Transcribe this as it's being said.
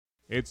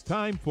It's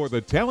time for the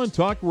Talent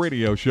Talk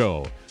Radio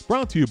Show,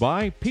 brought to you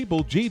by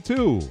People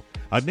G2,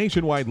 a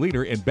nationwide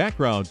leader in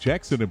background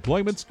checks and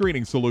employment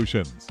screening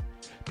solutions.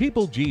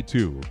 People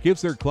G2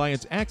 gives their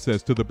clients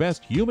access to the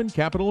best human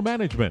capital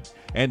management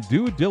and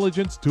due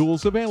diligence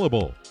tools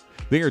available.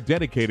 They are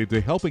dedicated to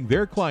helping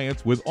their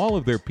clients with all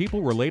of their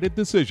people-related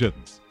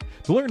decisions.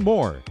 To learn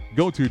more,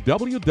 go to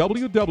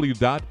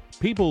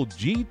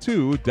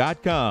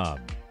www.peopleg2.com.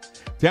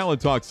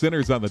 Talent Talk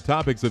centers on the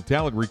topics of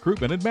talent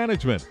recruitment and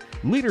management,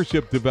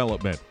 leadership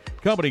development,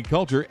 company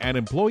culture, and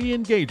employee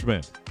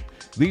engagement.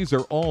 These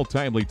are all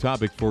timely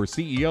topics for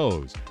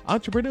CEOs,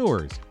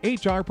 entrepreneurs,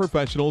 HR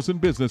professionals,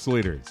 and business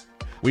leaders.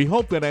 We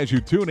hope that as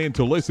you tune in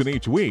to listen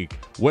each week,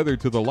 whether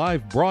to the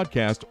live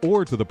broadcast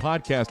or to the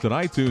podcast on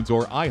iTunes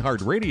or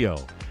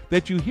iHeartRadio,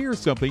 that you hear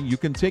something you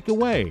can take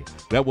away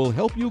that will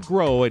help you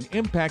grow and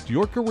impact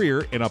your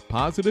career in a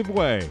positive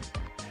way.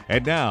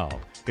 And now,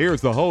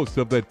 here's the host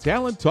of the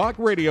Talent Talk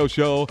Radio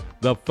Show,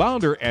 the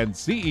founder and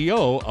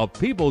CEO of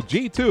People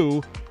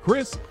G2,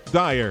 Chris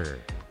Dyer.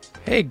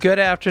 Hey, good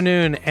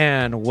afternoon,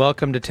 and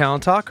welcome to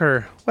Talent Talk,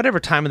 or whatever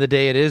time of the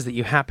day it is that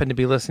you happen to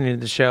be listening to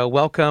the show.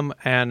 Welcome,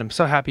 and I'm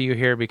so happy you're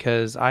here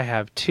because I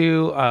have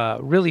two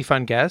really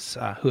fun guests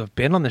who have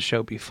been on the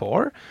show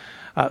before.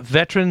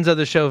 Veterans of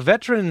the show,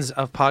 veterans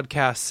of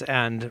podcasts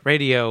and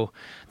radio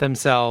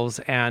themselves,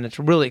 and it's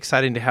really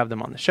exciting to have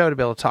them on the show to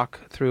be able to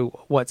talk through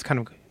what's kind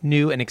of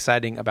new and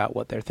exciting about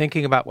what they're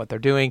thinking about, what they're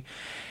doing,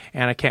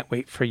 and I can't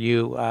wait for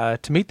you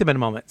to meet them in a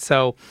moment.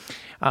 So,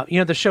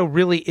 the show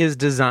really is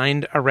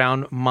designed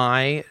around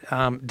my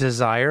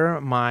desire,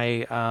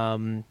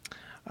 my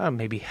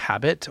maybe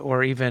habit,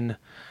 or even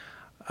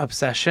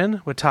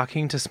obsession with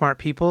talking to smart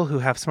people who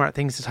have smart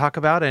things to talk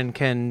about and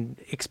can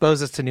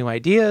expose us to new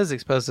ideas,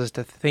 expose us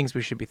to things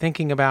we should be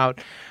thinking about,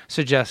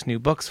 suggest new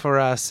books for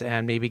us,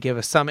 and maybe give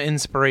us some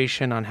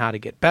inspiration on how to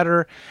get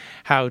better,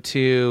 how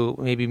to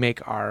maybe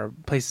make our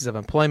places of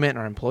employment,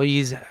 our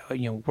employees,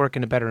 work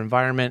in a better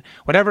environment,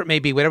 whatever it may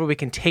be, whatever we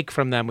can take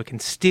from them, we can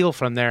steal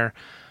from their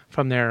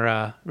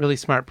really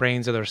smart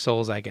brains or their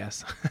souls, I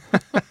guess,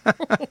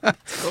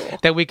 cool.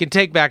 That we can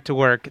take back to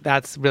work.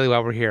 That's really why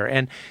we're here.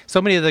 And so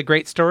many of the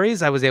great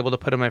stories I was able to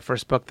put in my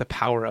first book, The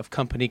Power of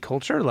Company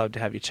Culture. Love to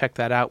have you check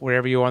that out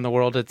wherever you are in the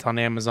world. It's on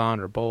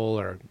Amazon or Bowl,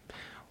 or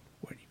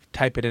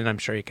type it in. I'm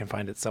sure you can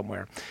find it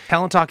somewhere.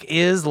 Talent Talk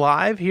is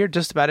live here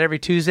just about every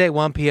Tuesday,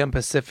 1 p.m.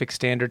 Pacific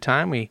Standard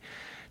Time. We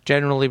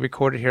generally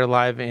record it here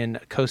live in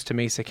Costa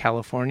Mesa,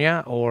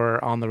 California,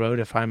 or on the road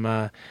if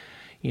I'm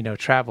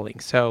traveling.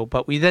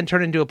 But we then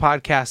turn into a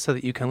podcast so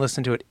that you can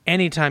listen to it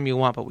anytime you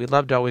want, but we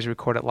love to always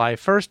record it live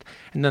first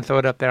and then throw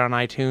it up there on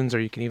iTunes, or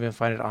you can even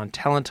find it on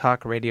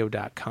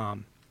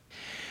talenttalkradio.com.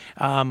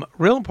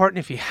 Real important,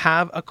 if you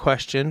have a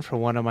question for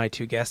one of my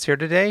two guests here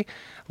today,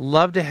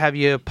 love to have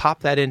you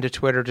pop that into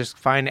Twitter. Just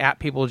find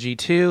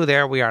 @PeopleG2.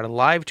 There we are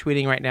live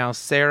tweeting right now.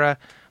 Sarah,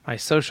 my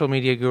social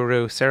media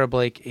guru, Sarah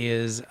Blake,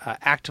 is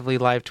actively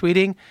live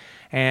tweeting,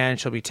 and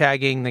she'll be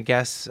tagging the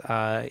guests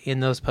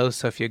in those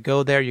posts. So if you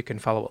go there, you can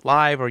follow it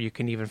live, or you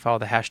can even follow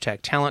the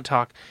hashtag Talent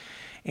Talk.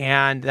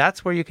 And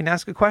that's where you can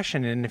ask a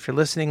question. And if you're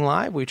listening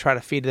live, we try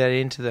to feed that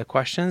into the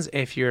questions.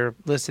 If you're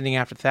listening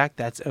after the fact,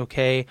 that's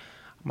okay.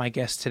 My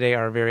guests today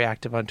are very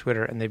active on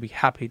Twitter, and they'd be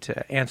happy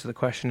to answer the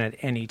question at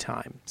any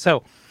time. So,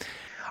 all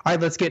right,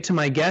 let's get to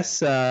my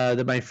guests.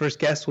 My first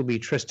guest will be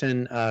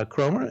Tristan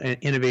Kromer, an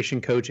innovation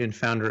coach and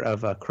founder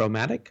of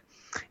Chromatic.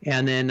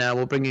 And then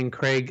we'll bring in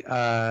Kraig,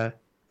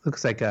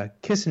 looks like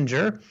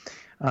Kistinger,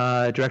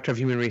 Director of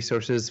Human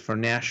Resources for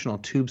National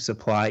Tube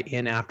Supply,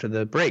 in after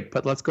the break.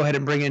 But let's go ahead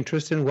and bring in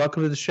Tristan.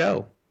 Welcome to the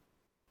show.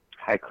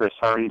 Hi, Chris.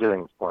 How are you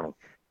doing this morning?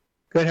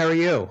 Good. How are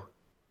you?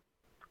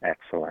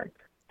 Excellent.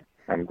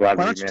 I'm glad.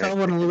 Why don't you tell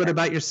everyone a little bit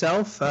about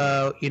yourself,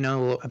 about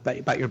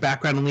your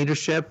background in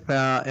leadership,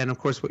 and, of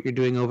course, what you're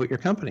doing over at your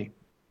company?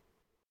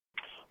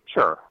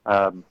 Sure.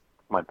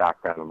 My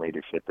background in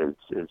leadership is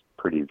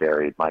pretty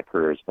varied. My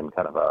career has been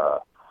kind of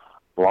a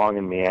long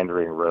and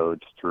meandering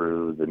road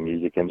through the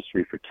music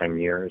industry for 10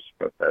 years,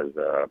 both as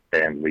a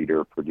band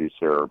leader,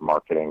 producer,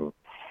 marketing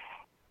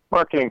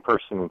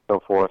person, and so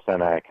forth.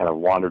 And I kind of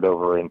wandered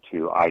over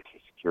into IT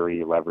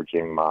security,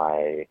 leveraging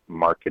my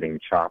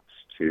marketing chops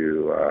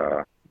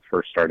to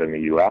first start in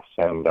the U.S.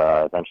 and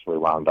eventually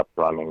wound up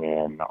running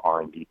an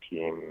R&D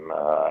team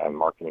and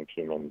marketing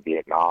team in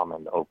Vietnam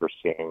and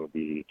overseeing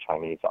the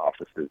Chinese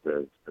offices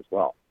as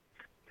well.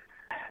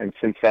 And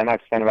since then,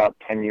 I've spent about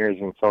 10 years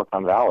in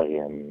Silicon Valley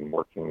and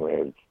working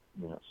with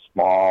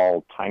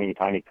small, tiny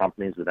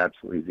companies with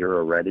absolutely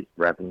zero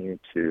revenue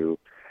to,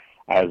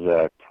 as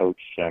a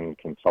coach and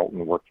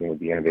consultant, working with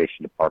the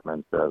innovation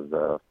departments of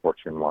the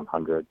Fortune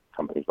 100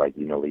 companies like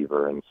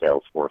Unilever and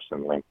Salesforce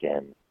and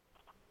LinkedIn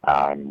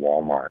and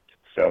Walmart.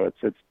 So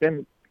it's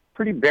been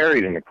pretty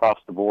varied and across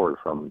the board,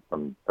 from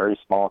very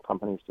small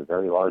companies to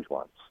very large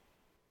ones.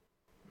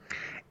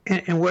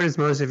 And where does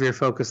most of your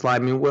focus lie? I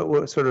mean,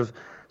 what sort of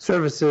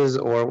services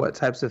or what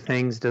types of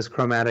things does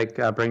Chromatic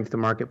bring to the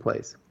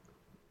marketplace?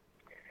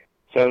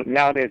 So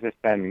nowadays I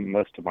spend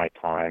most of my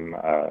time,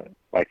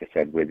 like I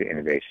said, with the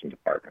innovation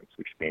departments,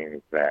 which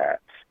means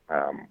that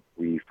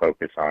We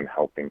focus on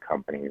helping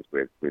companies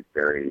with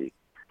very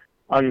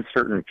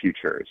uncertain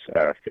futures,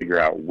 figure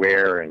out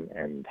where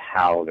and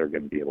how they're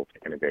going to be able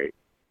to innovate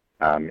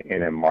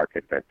in a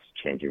market that's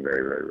changing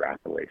very, very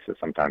rapidly. So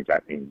sometimes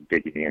that means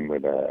digging in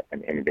with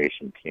an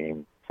innovation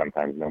team,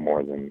 sometimes no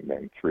more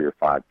than 3 or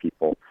 5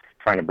 people,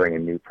 trying to bring a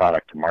new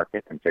product to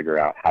market and figure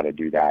out how to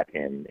do that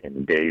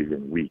in days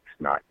and weeks,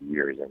 not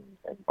years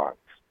and months.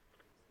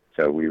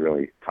 So we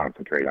really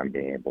concentrate on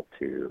being able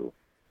to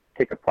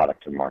take a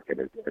product to market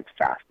as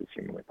fast as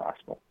humanly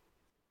possible.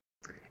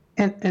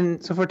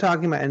 And so if we're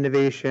talking about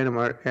innovation,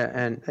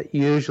 and it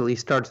usually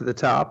starts at the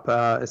top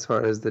as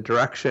far as the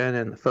direction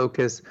and the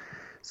focus.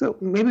 So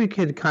maybe we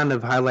could kind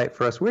of highlight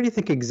for us, where do you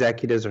think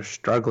executives are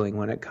struggling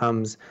when it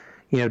comes,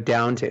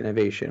 down to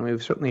innovation?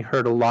 We've certainly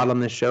heard a lot on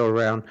this show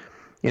around,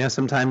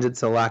 sometimes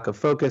it's a lack of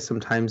focus.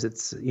 Sometimes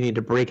it's you need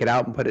to break it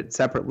out and put it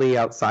separately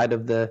outside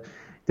of the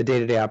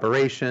day-to-day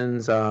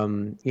operations.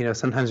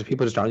 Sometimes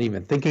people just aren't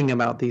even thinking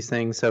about these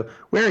things. So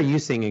where are you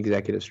seeing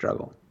executives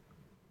struggle?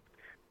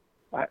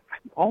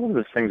 All of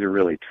those things are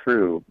really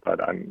true, but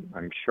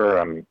I'm sure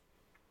I'm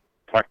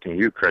talking to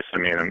you, Chris. I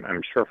mean,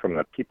 I'm sure from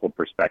the people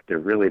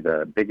perspective, really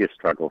the biggest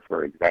struggle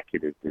for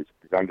executives is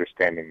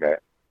understanding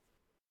that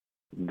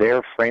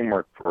their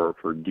framework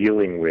for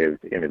dealing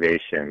with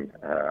innovation,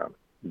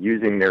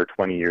 using their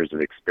 20 years of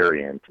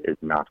experience, is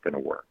not going to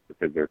work,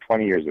 because their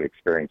 20 years of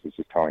experience is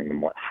just telling them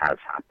what has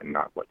happened,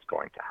 not what's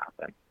going to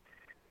happen.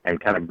 And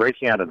kind of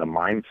breaking out of the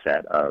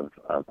mindset of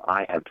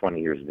I have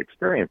 20 years of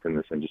experience in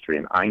this industry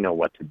and I know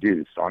what to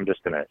do, so I'm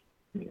just going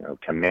to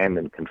command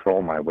and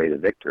control my way to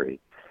victory,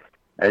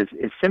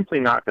 is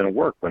simply not going to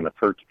work when the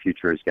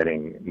future is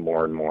getting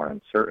more and more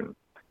uncertain.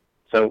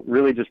 So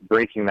really just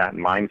breaking that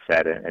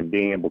mindset and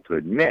being able to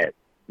admit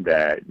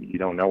that you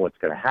don't know what's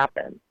going to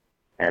happen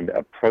and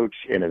approach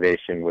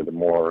innovation with a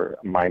more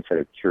mindset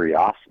of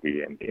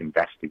curiosity and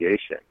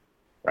investigation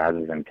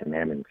rather than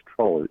command and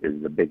control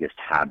is the biggest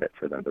habit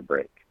for them to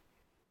break.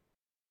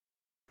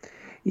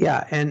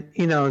 Yeah,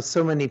 and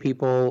so many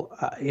people,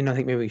 I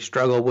think maybe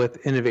struggle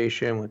with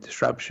innovation, with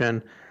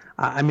disruption.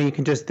 You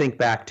can just think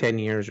back 10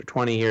 years or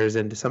 20 years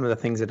into some of the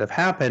things that have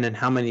happened, and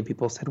how many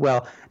people said,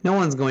 "Well, no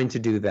one's going to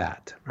do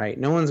that, right?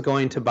 No one's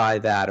going to buy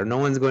that, or no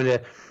one's going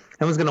to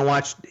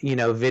watch,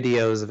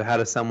 videos of how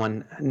to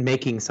someone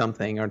making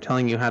something or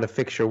telling you how to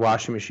fix your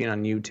washing machine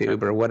on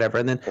YouTube or whatever."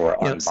 And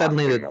then,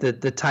 suddenly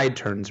the tide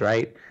turns,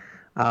 right?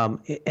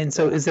 And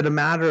so is it a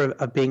matter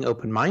of being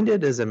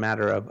open-minded? Is it a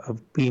matter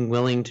of being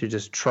willing to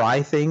just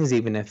try things,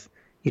 even if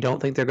you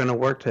don't think they're going to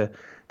work, to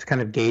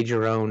kind of gauge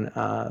your own,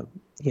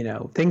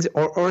 things?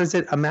 Or is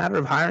it a matter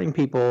of hiring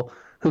people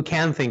who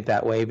can think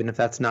that way, even if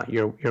that's not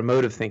your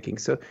mode of thinking?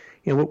 So,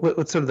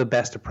 what's sort of the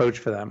best approach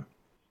for them?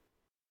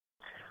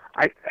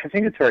 I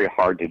think it's very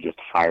hard to just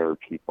hire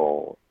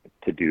people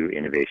to do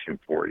innovation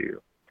for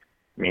you.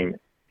 I mean,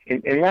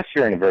 unless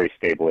you're in a very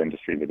stable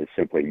industry that is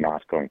simply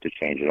not going to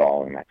change at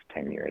all in the next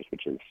 10 years,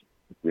 which is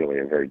really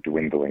a very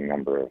dwindling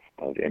number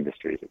of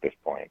industries at this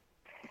point,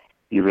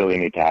 you really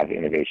need to have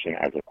innovation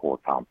as a core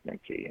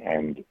competency.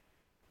 And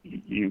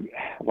you,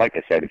 like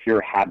I said, if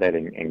your habit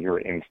and your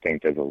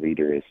instinct as a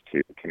leader is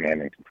to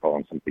command and control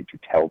and simply to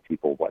tell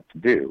people what to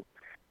do,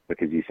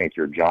 because you think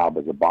your job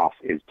as a boss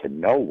is to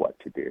know what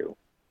to do,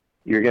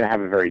 you're going to have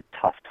a very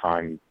tough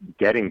time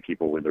getting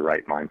people with the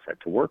right mindset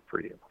to work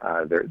for you.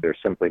 They're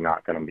simply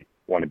not going to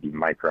want to be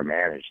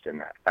micromanaged in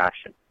that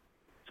fashion.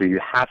 So you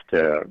have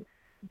to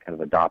kind of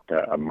adopt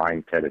a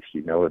mindset of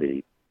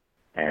humility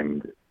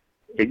and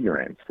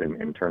ignorance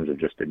in terms of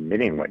just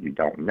admitting what you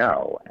don't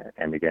know,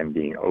 and again,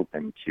 being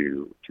open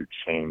to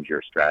change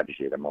your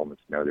strategy at a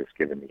moment's notice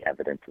given the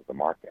evidence of the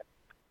market.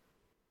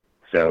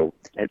 So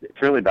it's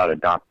really about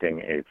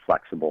adopting a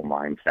flexible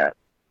mindset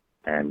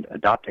and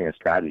adopting a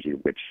strategy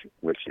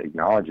which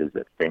acknowledges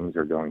that things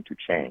are going to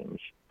change,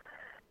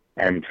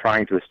 and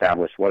trying to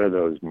establish what are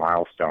those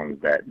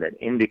milestones that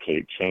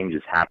indicate change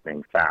is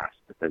happening fast,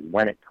 because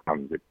when it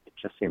comes, it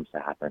just seems to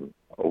happen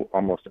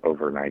almost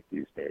overnight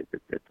these days.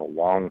 It's a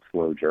long,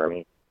 slow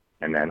journey,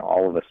 and then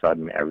all of a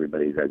sudden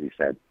everybody's, as you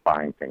said,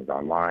 buying things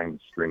online,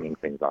 streaming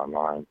things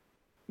online.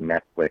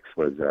 Netflix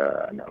was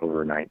an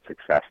overnight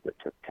success that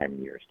took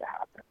 10 years to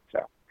happen.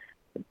 So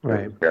it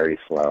was very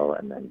slow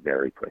and then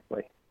very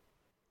quickly.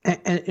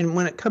 And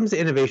when it comes to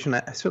innovation,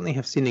 I certainly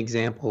have seen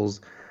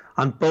examples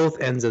on both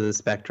ends of the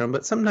spectrum,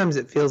 but sometimes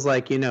it feels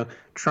like,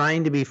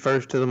 trying to be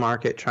first to the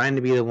market, trying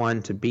to be the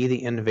one to be the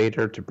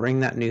innovator, to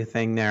bring that new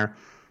thing there,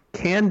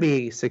 can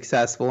be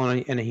successful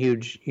and a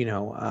huge,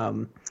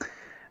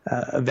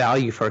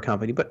 value for a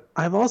company. But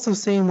I've also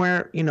seen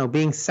where,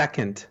 being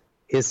second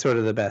is sort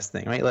of the best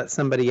thing, right? Let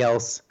somebody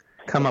else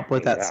come up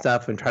with that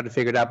stuff and try to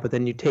figure it out, but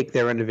then you take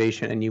their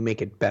innovation and you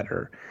make it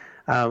better.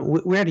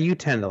 Where do you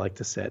tend to like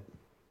to sit?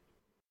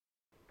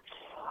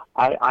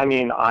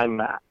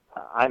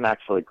 I'm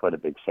actually quite a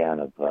big fan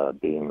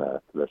of being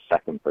the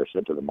second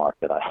person to the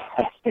market.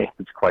 I think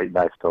it's quite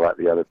nice to let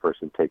the other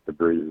person take the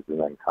bruises and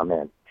then come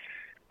in.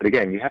 But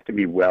again, you have to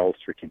be well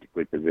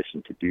strategically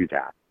positioned to do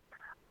that.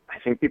 I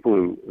think people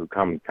who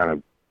come kind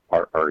of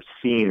are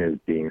seen as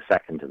being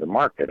second to the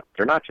market,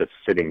 they're not just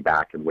sitting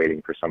back and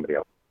waiting for somebody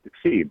else to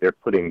succeed. They're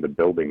putting the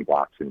building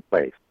blocks in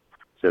place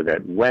so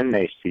that when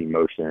they see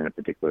motion in a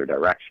particular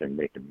direction,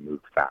 they can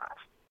move fast.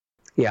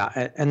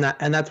 Yeah, and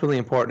that's really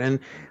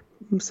important.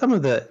 And some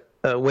of the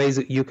ways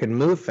that you can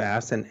move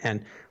fast and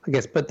I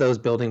guess put those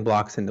building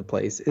blocks into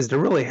place is to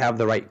really have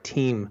the right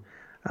team,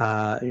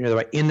 the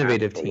right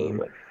innovative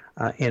Absolutely. team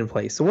in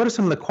place. So what are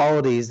some of the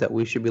qualities that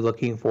we should be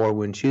looking for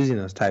when choosing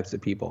those types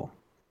of people?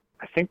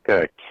 I think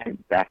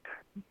Kent Beck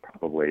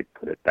probably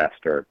put it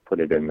best, or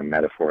put it in the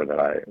metaphor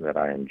that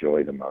I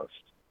enjoy the most.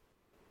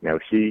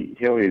 He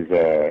always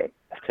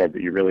said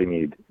that you really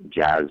need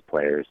jazz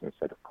players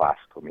instead of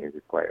classical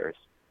music players.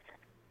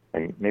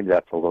 And maybe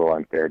that's a little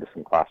unfair to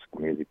some classical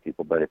music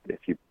people, but if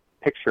you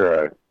picture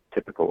a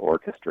typical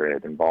orchestra,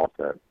 it involves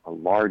a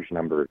large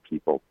number of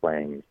people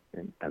playing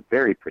in a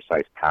very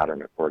precise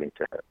pattern according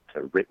to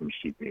written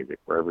sheet music,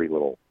 where every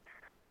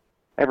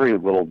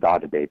little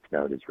dotted eighth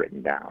note is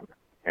written down.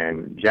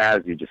 And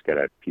jazz, you just get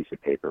a piece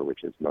of paper,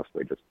 which is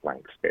mostly just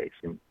blank space.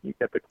 And you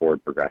get the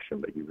chord progression,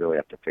 but you really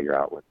have to figure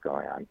out what's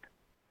going on.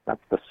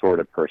 That's the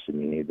sort of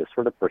person you need, the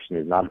sort of person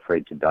who's not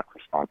afraid to duck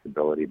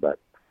responsibility, but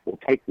will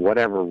take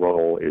whatever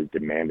role is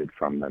demanded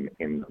from them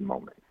in the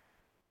moment.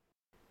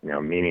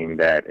 Meaning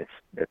that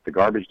if the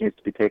garbage needs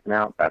to be taken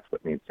out, that's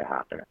what needs to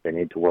happen. If they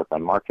need to work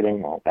on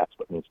marketing, well, that's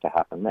what needs to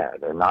happen there.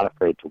 They're not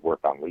afraid to work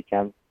on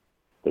weekends.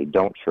 They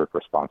don't shirk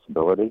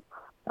responsibility.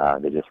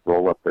 They just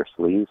roll up their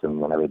sleeves,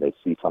 and whenever they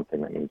see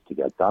something that needs to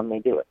get done, they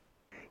do it.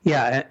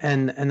 Yeah,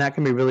 and that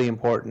can be really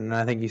important. And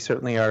I think you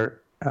certainly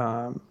are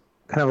kind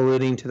of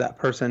alluding to that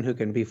person who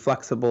can be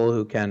flexible,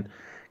 who can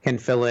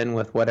fill in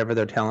with whatever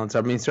their talents are.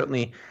 I mean,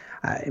 certainly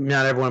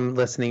not everyone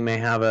listening may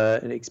have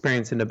an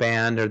experience in a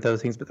band or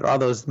those things, but there are all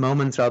those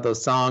moments, all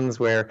those songs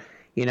where,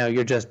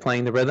 you're just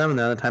playing the rhythm, and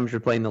other times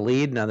you're playing the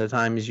lead, and other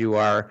times you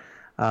are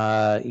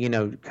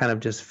kind of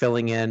just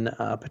filling in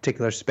a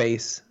particular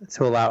space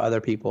to allow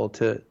other people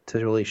to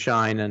really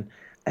shine.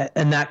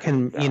 And that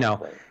can,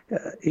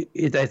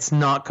 it's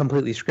not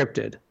completely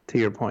scripted, to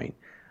your point.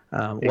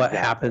 What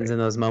happens in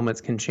those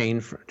moments can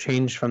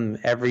change from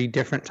every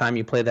different time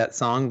you play that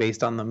song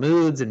based on the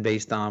moods and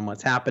based on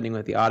what's happening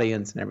with the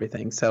audience and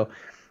everything. So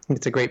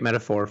it's a great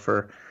metaphor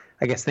for,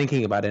 I guess,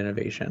 thinking about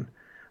innovation.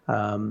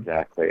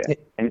 Exactly.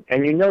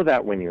 And you know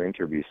that when you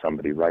interview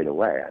somebody right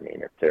away. I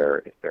mean, if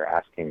they're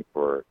asking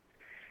for,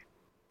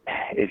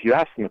 if you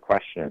ask them the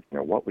question of,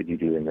 what would you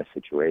do in this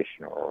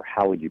situation, or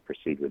how would you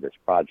proceed with this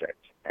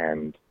project,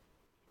 and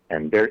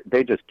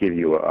they just give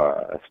you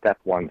a step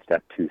 1,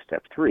 step 2,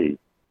 step 3,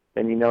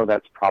 then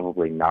that's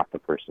probably not the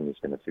person who's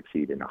going to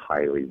succeed in a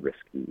highly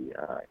risky,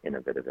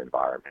 innovative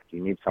environment.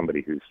 You need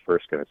somebody who's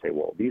first going to say,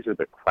 well, these are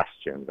the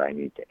questions I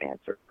need to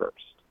answer first.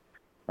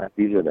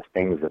 These are the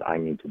things that I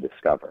need to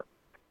discover.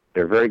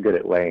 They're very good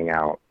at laying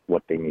out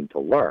what they need to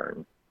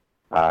learn.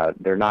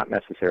 They're not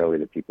necessarily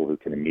the people who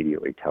can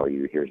immediately tell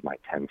you, here's my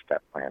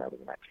 10-step plan over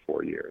the next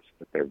 4 years,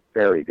 but they're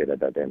very good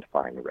at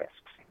identifying risks.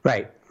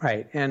 Right.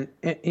 And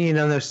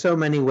there's so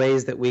many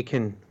ways that we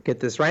can get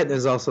this right.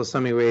 There's also so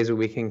many ways where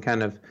we can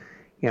kind of,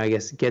 I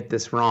guess, get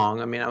this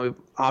wrong. I mean, we've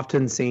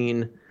often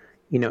seen,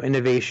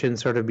 innovation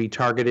sort of be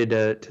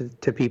targeted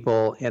to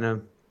people in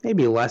a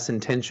maybe less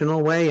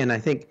intentional way. And I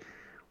think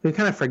we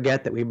kind of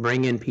forget that we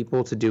bring in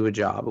people to do a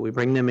job. We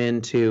bring them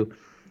in to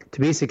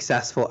be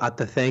successful at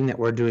the thing that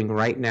we're doing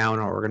right now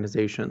in our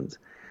organizations.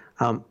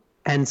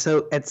 And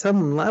so at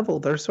some level,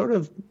 they're sort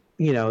of,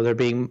 they're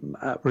being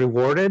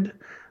rewarded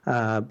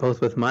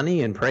both with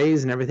money and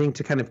praise and everything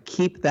to kind of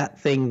keep that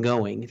thing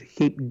going, to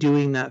keep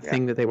doing that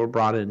thing that they were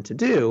brought in to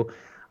do.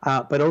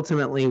 But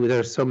ultimately,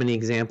 there's so many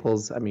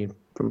examples, I mean,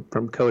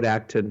 from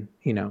Kodak to,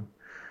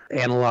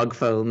 analog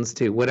phones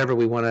to whatever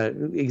we want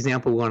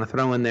to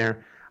throw in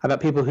there, about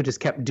people who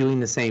just kept doing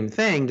the same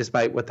thing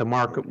despite what the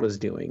market was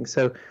doing.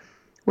 So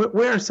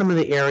where are some of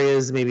the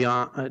areas maybe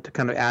to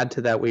kind of add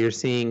to that where you're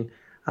seeing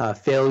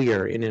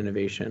failure in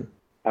innovation?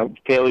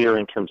 Failure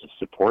in terms of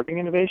supporting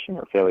innovation,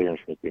 or failure in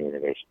terms of the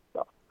innovation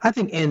itself? I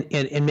think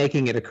in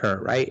making it occur,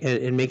 right?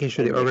 In making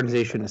sure the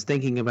organization is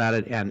thinking about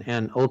it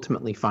and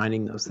ultimately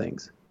finding those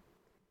things.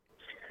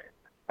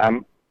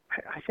 I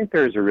think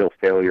there's a real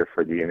failure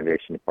for the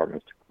innovation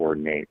departments to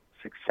coordinate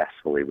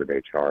successfully with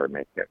HR,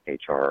 make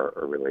HR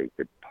a really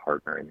good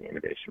partner in the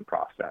innovation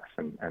process.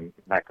 And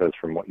that goes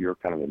from what you're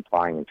kind of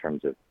implying in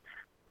terms of,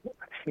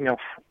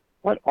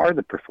 what are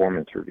the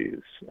performance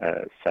reviews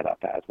set up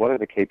as? What are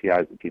the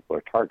KPIs that people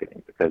are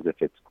targeting? Because if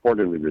it's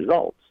quarterly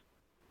results,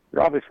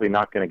 you're obviously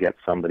not going to get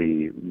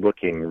somebody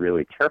looking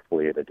really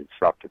carefully at a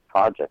disruptive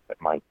project that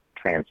might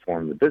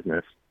transform the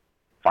business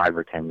 5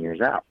 or 10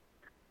 years out.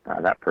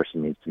 That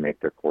person needs to make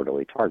their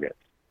quarterly targets.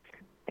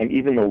 And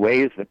even the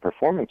ways that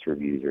performance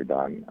reviews are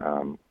done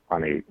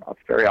on a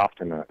very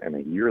often on a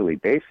yearly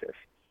basis,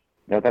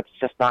 that's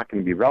just not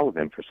going to be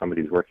relevant for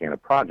somebody who's working on a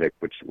project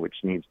which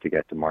needs to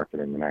get to market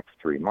in the next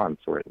 3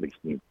 months, or at least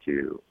needs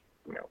to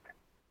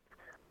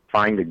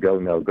find a go,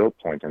 no-go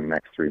point in the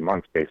next 3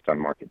 months based on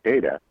market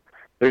data.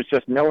 there's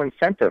just no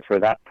incentive for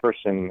that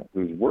person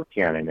who's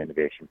working on an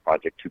innovation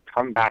project to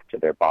come back to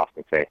their boss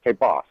and say, hey,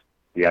 boss,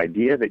 the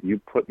idea that you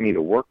put me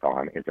to work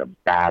on is a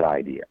bad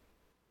idea.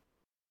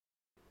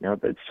 You know,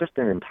 it's just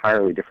an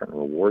entirely different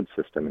reward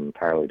system, an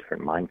entirely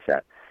different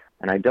mindset.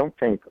 And I don't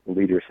think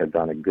leaders have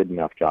done a good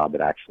enough job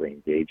at actually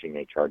engaging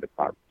HR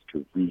departments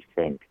to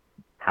rethink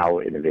how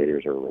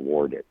innovators are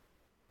rewarded.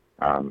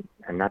 And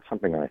that's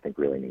something that I think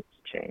really needs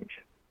to change.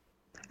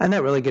 And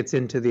that really gets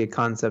into the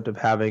concept of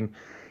having,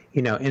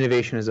 you know,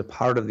 innovation as a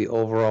part of the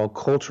overall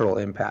cultural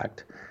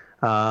impact,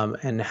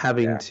 and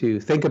having to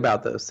think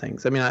about those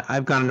things. I mean,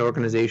 I've gone into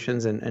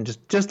organizations and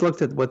just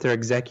looked at what their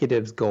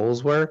executives'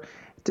 goals were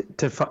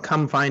to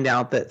come find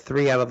out that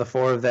 3 out of the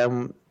 4 of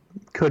them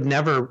could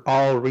never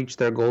all reach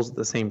their goals at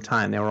the same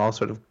time. They were all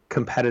sort of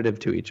competitive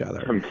to each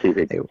other.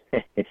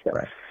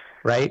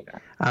 Right?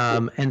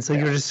 And so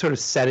you're just sort of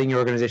setting your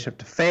organization up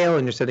to fail,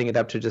 and you're setting it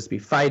up to just be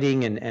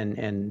fighting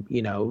and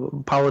you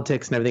know,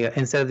 politics and everything,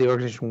 instead of the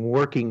organization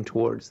working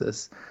towards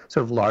this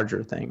sort of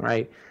larger thing,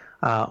 right?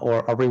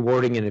 Or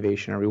rewarding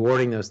innovation or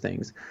rewarding those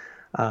things,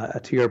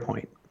 to your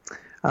point.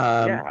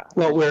 Well,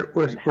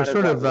 we're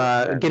sort of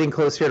getting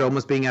close here to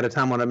almost being out of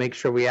time. I want to make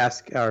sure we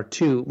ask our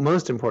 2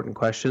 most important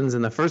questions.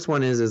 And the first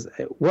one is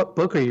what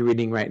book are you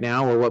reading right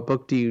now, or what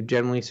book do you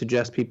generally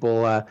suggest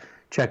people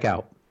check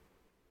out?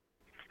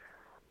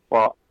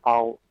 Well,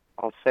 I'll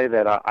say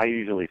that I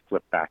usually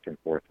flip back and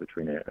forth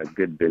between a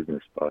good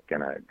business book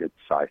and a good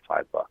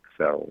sci-fi book.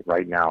 So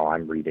right now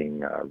I'm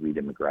reading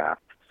Rita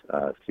McGrath's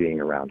Seeing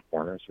Around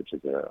Corners, which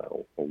is a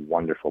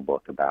wonderful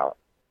book about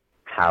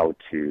how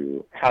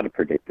to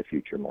predict the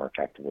future more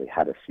effectively,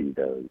 how to see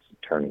those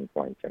turning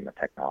points in the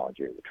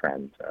technology or the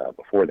trends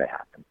before they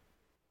happen.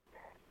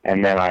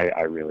 And then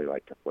I really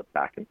like to flip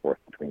back and forth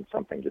between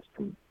something just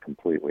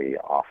completely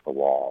off the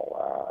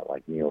wall,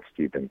 like Neil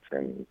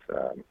Stephenson's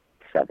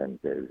Sevens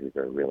is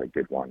a really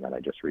good one that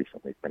I just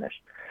recently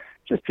finished.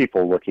 Just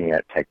people looking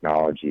at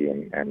technology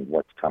and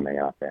what's coming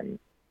up and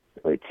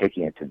really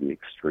taking it to the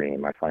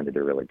extreme. I find it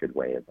a really good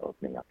way of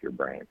opening up your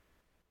brain.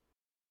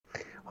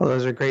 Well,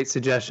 those are great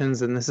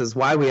suggestions, and this is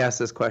why we ask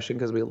this question,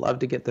 because we love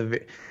to get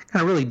the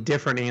kind of really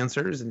different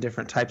answers and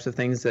different types of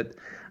things that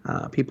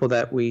people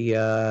that we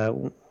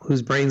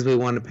whose brains we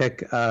want to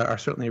pick are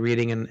certainly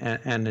reading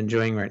and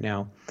enjoying right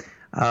now.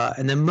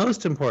 And then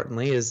most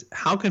importantly is,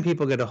 how can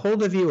people get a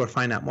hold of you or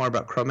find out more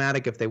about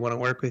Kromatic if they want to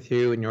work with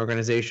you and your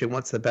organization?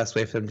 What's the best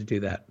way for them to do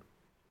that?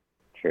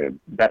 Sure.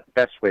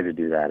 Best way to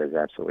do that is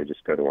absolutely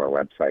just go to our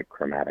website,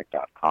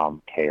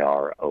 kromatic.com,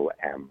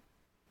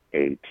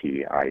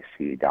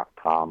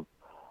 KROMATIC.com.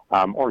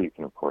 Or you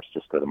can, of course,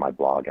 just go to my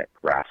blog at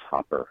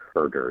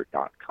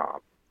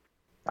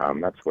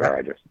grasshopperherder.com. That's where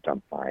I just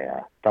dump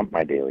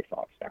my daily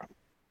thoughts down.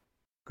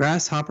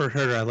 Grasshopper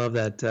Herder, I love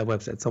that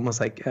website. It's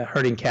almost like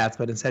herding cats,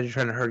 but instead you're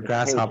trying to herd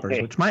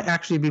grasshoppers, which might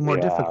actually be more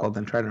difficult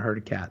than trying to herd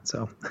a cat.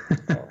 So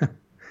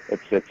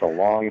it's a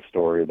long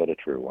story, but a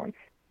true one.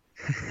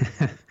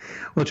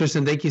 Well,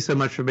 Tristan, thank you so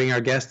much for being our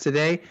guest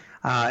today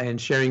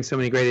and sharing so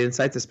many great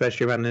insights,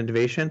 especially about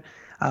innovation.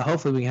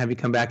 Hopefully we can have you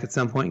come back at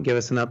some point and give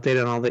us an update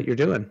on all that you're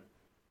doing.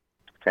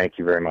 Thank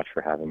you very much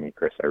for having me,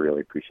 Chris. I really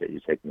appreciate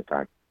you taking the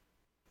time.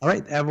 All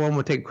right, everyone,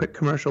 we'll take a quick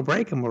commercial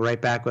break, and we're right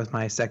back with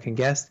my second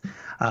guest,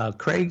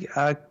 Kraig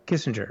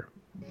Kistinger.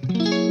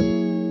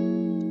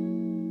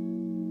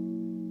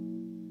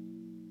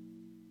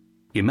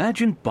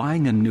 Imagine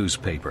buying a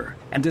newspaper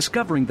and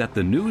discovering that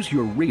the news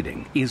you're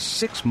reading is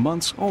 6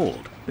 months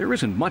old. There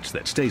isn't much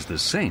that stays the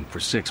same for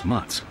 6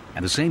 months,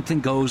 and the same thing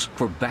goes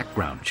for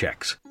background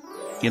checks.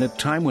 In a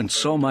time when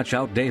so much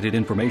outdated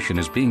information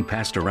is being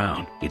passed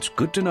around, it's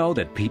good to know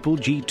that People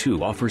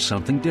G2 offers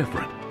something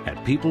different.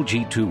 At People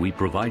G2, we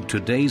provide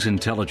today's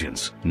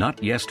intelligence,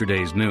 not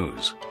yesterday's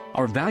news.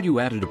 Our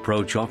value-added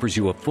approach offers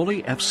you a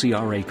fully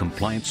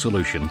FCRA-compliant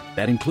solution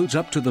that includes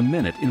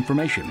up-to-the-minute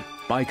information.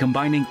 By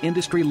combining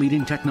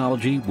industry-leading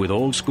technology with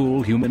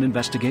old-school human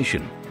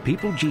investigation,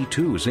 People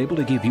G2 is able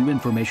to give you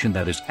information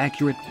that is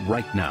accurate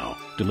right now,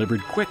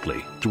 delivered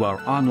quickly through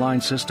our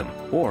online system,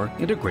 or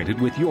integrated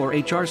with your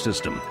HR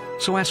system.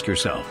 So ask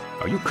yourself,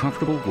 are you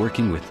comfortable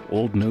working with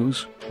old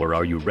news, or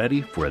are you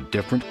ready for a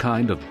different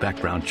kind of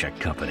background check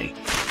company?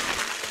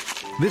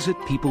 Visit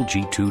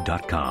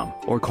peopleg2.com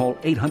or call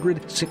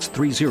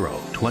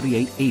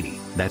 800-630-2880.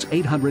 That's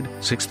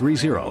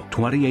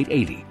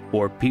 800-630-2880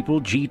 or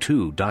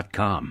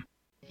peopleg2.com.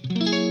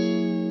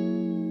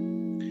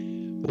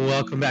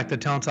 Welcome back to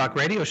Talent Talk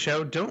Radio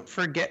Show. Don't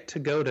forget to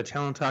go to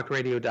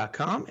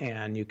talenttalkradio.com,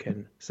 and you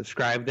can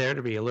subscribe there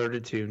to be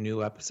alerted to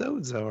new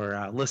episodes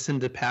or listen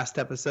to past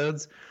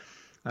episodes.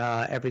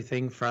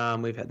 Everything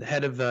from, we've had the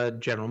head of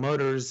General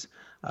Motors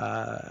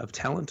of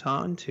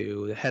Talenton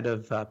to the head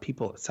of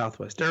people at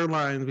Southwest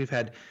Airlines. We've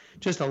had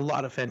just a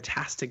lot of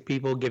fantastic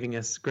people giving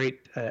us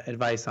great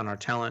advice on our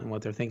talent and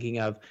what they're thinking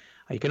of.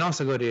 You can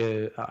also go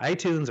to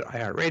iTunes or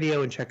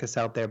iHeartRadio and check us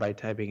out there by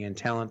typing in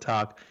Talent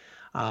Talk.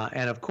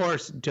 And of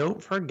course,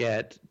 don't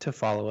forget to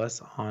follow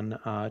us on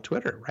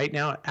Twitter right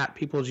now at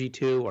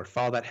PeopleG2, or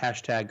follow that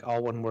hashtag,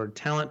 all one word,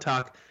 Talent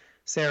Talk.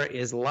 Sarah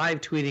is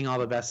live tweeting all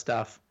the best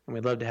stuff And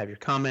we'd love to have your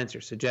comments,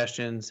 your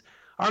suggestions,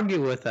 argue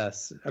with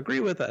us, agree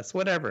with us,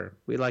 whatever.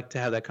 We'd like to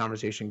have that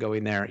conversation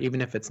going there. Even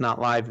if it's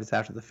not live, it's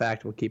after the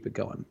fact, we'll keep it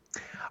going.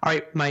 All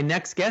right, my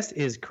next guest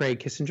is Kraig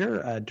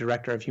Kistinger,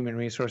 Director of Human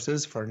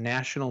Resources for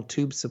National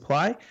Tube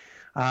Supply.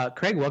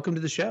 Kraig, welcome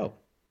to the show.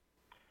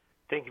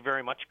 Thank you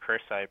very much,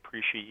 Chris. I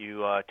appreciate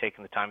you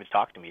taking the time to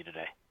talk to me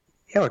today.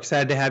 Yeah, we're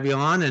excited to have you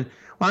on. And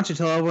why don't you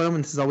tell everyone,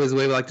 and this is always the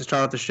way we like to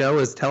start off the show,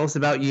 is tell us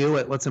about you,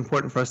 what's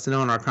important for us to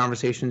know in our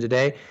conversation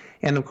today.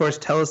 And, of course,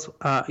 tell us,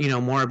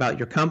 more about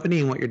your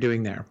company and what you're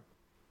doing there.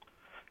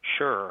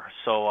 Sure.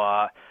 So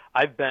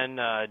I've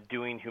been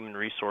doing human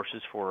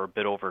resources for a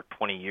bit over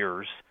 20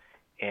 years,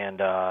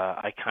 and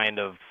I kind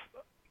of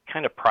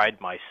pride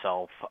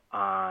myself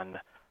on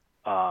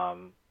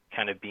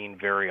kind of being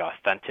very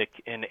authentic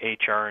in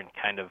HR and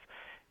kind of,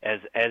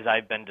 as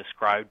I've been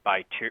described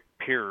by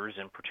peers,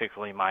 and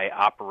particularly my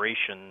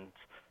operations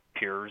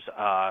peers,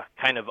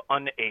 kind of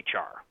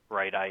un-HR,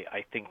 right?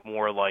 I think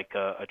more like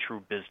a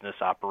true business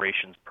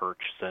operations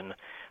person,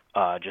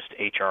 just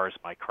HR is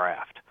my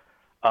craft.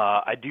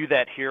 I do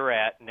that here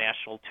at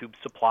National Tube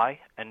Supply,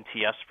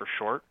 NTS for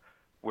short,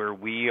 where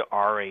we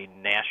are a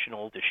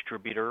national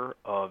distributor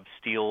of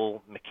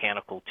steel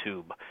mechanical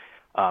tube.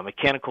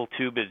 Mechanical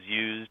tube is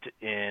used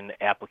in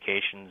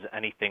applications,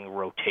 anything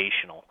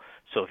rotational.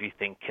 So if you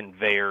think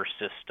conveyor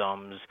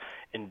systems,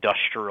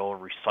 industrial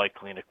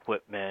recycling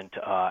equipment,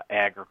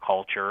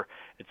 agriculture,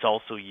 it's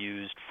also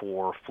used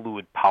for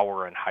fluid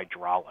power and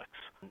hydraulics.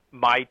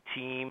 My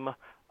team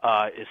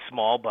is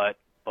small but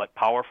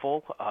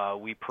powerful.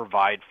 We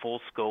provide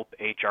full scope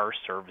HR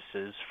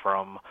services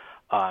from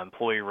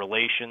employee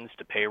relations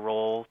to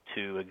payroll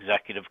to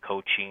executive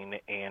coaching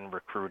and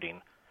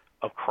recruiting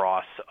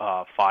across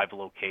 5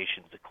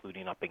 locations,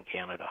 including up in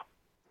Canada.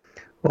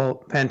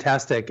 Well,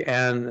 fantastic,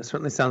 and it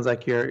certainly sounds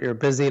like you're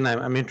busy, and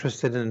I'm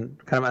interested in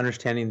kind of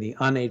understanding the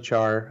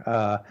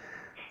un-HR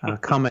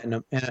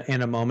comment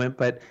in a moment.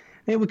 But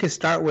maybe we could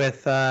start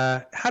with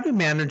how do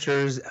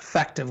managers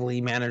effectively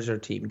manage their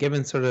team,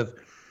 given sort of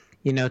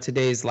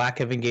today's lack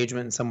of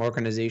engagement in some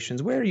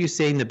organizations? Where are you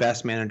seeing the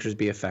best managers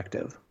be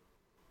effective?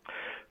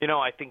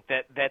 I think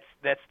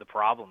that's the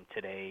problem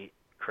today,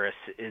 Chris,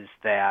 is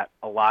that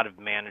a lot of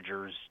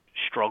managers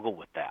struggle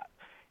with that.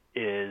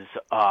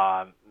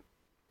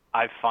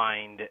 I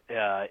find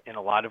in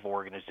a lot of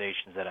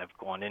organizations that I've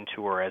gone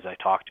into, or as I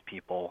talk to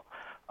people,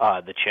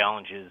 the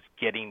challenge is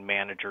getting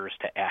managers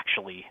to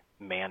actually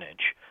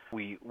manage.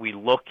 We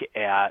look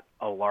at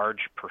a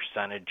large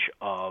percentage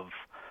of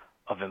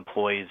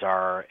employees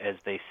are, as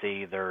they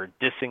say, they're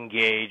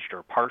disengaged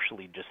or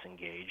partially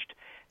disengaged.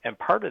 And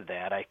part of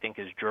that, I think,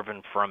 is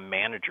driven from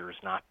managers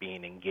not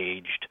being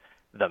engaged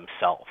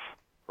themselves,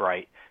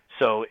 right?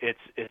 So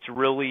it's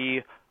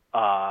really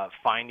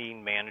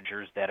finding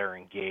managers that are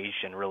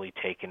engaged and really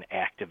take an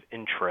active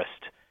interest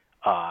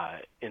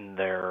in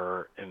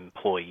their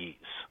employees,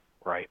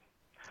 right?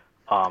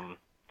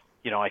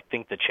 I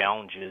think the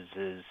challenge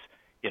is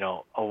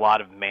a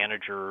lot of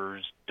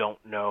managers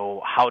don't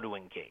know how to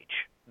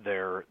engage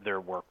their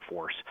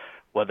workforce,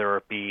 whether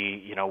it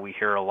be, we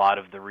hear a lot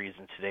of the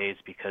reason today is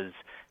because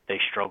they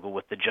struggle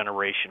with the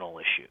generational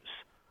issues,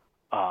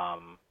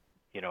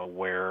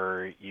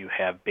 where you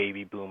have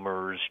baby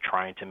boomers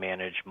trying to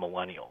manage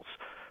millennials.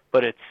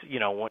 But it's,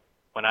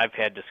 when I've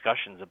had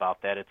discussions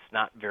about that, it's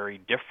not very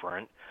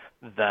different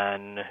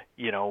than,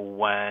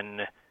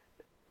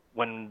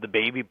 when the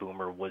baby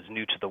boomer was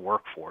new to the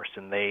workforce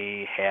and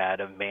they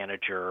had a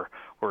manager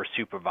or a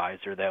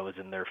supervisor that was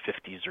in their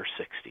 50s or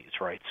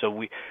 60s, right?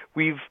 So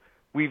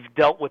we've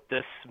dealt with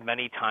this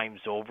many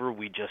times over.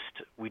 We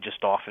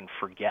just often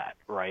forget,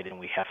 right? And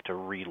we have to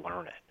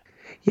relearn it.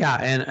 Yeah,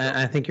 and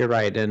I think you're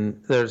right.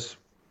 And there's,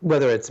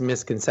 whether it's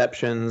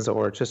misconceptions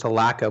or just a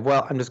lack of,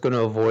 I'm just going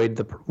to avoid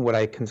what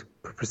I can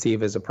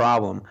perceive as a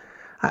problem.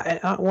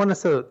 One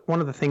of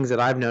the things that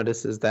I've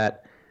noticed is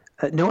that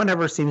no one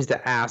ever seems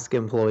to ask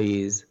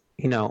employees,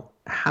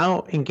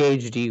 how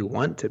engaged do you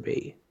want to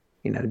be?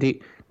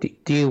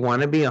 Do you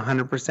want to be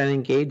 100%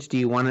 engaged? Do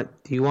you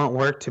want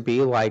work to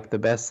be like the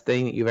best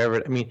thing that you've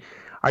ever?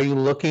 Are you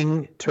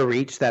looking to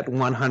reach that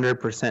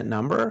 100%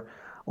 number,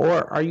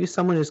 or are you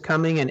someone who's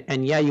coming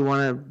and you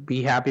want to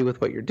be happy with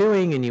what you're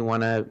doing and you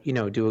want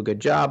to do a good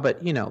job,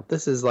 but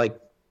this is like,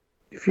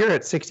 if you're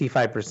at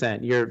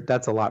 65%,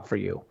 that's a lot for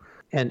you.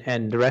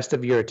 And the rest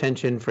of your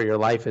attention for your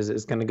life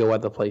is going to go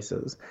other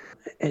places.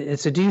 And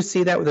so do you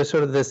see that with there's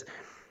sort of this,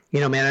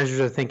 managers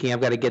are thinking, I've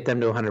got to get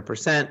them to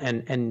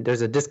 100%, and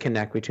there's a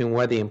disconnect between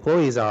where the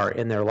employees are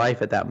in their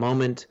life at that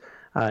moment,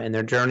 in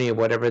their journey of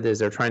whatever it is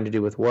they're trying to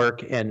do with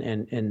work,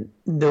 and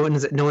no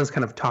one's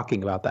kind of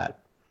talking about that.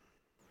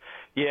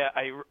 Yeah,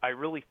 I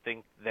really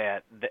think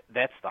that's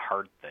the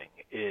hard thing,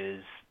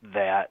 is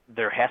that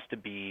there has to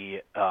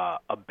be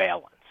a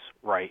balance,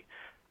 right?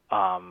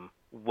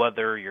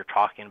 Whether you're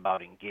talking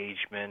about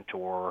engagement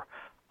or,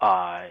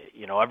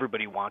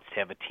 everybody wants to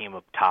have a team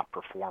of top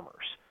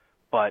performers.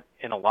 But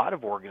in a lot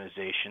of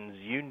organizations,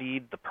 you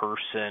need the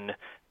person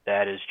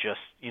that is just,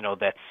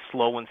 that's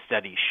slow and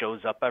steady,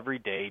 shows up every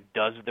day,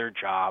 does their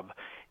job,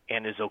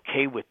 and is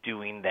okay with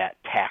doing that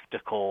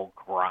tactical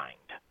grind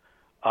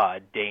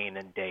day in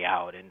and day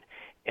out.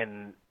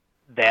 And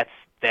that's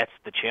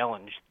the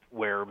challenge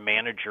where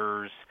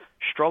managers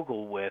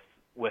struggle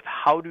with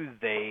how do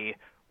they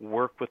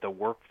work with a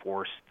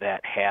workforce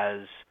that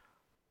has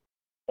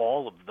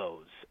all of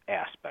those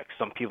aspects.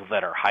 Some people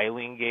that are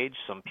highly engaged,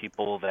 some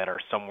people that are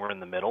somewhere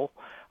in the middle,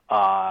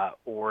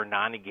 or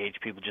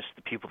non-engaged people, just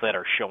the people that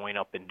are showing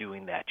up and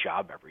doing that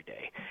job every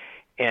day.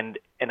 And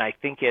I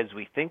think as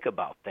we think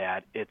about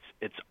that,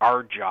 it's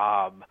our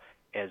job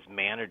as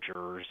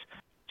managers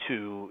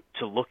to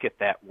look at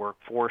that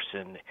workforce,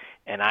 and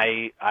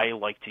I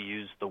like to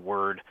use the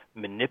word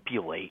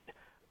manipulate,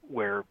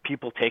 where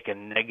people take a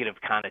negative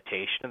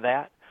connotation of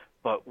that,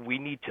 but we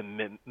need to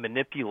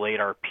manipulate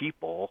our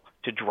people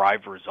to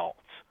drive results,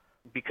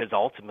 because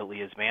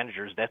ultimately as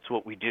managers, that's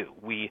what we do.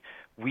 We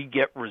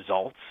get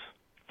results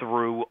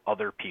through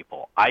other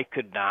people. I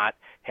could not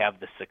have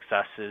the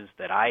successes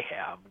that I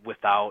have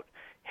without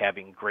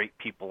having great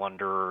people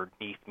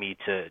underneath me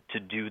to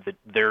do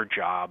their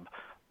job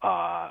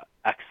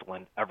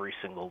excellent every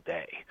single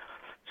day.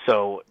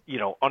 So,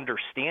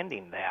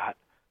 understanding that,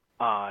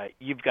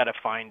 you've got to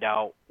find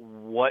out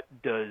what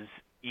does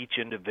each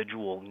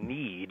individual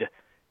need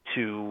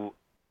to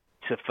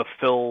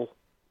fulfill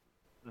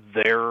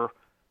their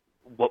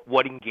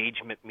what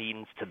engagement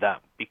means to them.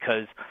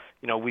 Because,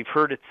 we've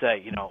heard it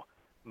say,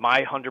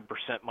 my 100%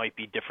 might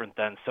be different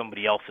than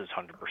somebody else's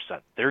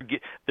 100%.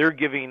 They're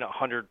giving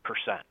 100%,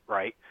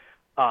 right?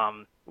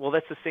 Well,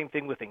 that's the same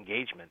thing with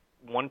engagement.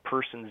 One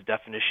person's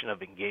definition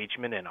of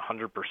engagement and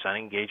 100%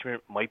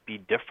 engagement might be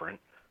different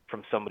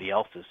from somebody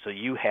else's. So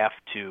you have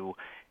to,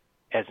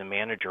 as a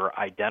manager,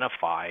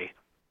 identify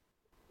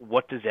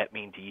what does that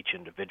mean to each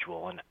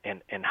individual,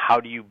 and how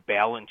do you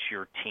balance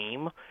your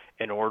team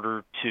in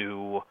order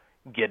to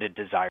get a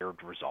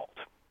desired result.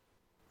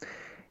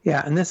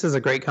 Yeah, and this is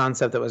a great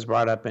concept that was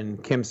brought up in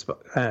Kim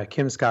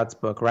Scott's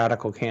book,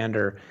 Radical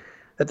Candor,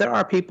 that there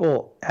are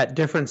people at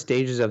different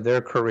stages of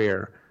their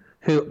career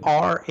who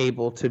are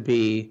able to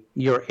be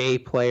your A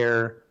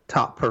player,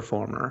 top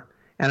performer,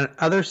 and at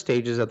other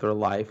stages of their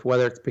life,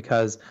 whether it's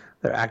because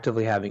they're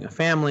actively having a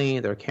family,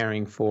 they're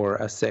caring for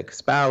a sick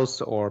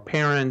spouse or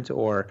parent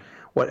or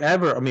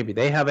whatever, or maybe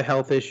they have a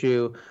health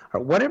issue, or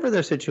whatever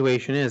their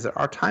situation is, there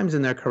are times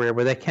in their career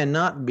where they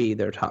cannot be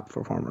their top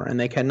performer and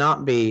they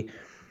cannot be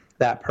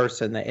that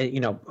person that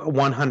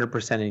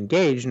 100%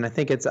 engaged. And I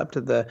think it's up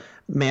to the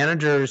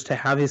managers to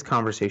have these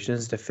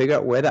conversations to figure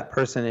out where that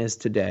person is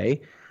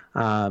today,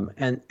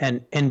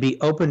 and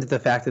be open to the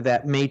fact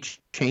that may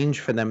change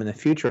for them in the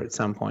future at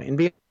some point, and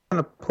be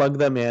able to plug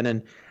them in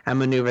and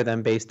maneuver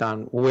them based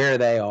on where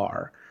they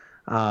are.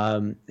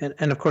 And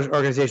of course,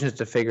 organizations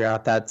to figure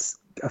out that's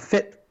a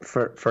fit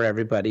for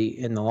everybody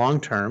in the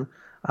long term.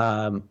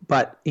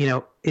 But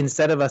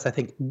instead of us, I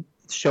think,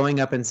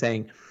 showing up and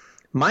saying,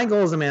 my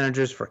goal as a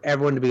manager is for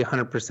everyone to be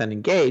 100%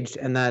 engaged,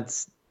 and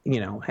that's,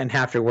 and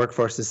half your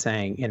workforce is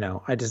saying,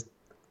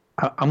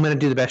 I'm going to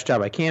do the best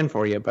job I can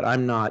for you, but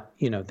I'm not,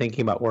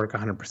 thinking about work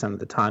 100% of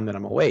the time that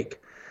I'm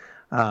awake.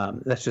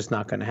 That's just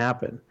not going to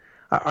happen.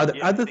 Are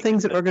there other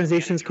things that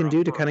organizations can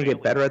do to kind of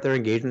get better at their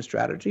engagement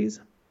strategies?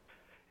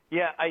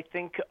 Yeah, I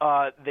think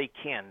they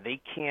can. They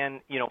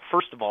can,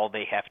 first of all,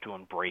 they have to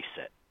embrace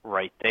it,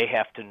 right? They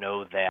have to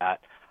know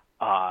that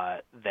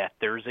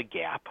there's a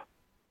gap.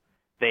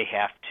 They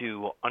have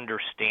to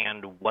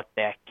understand what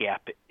that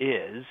gap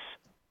is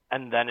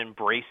and then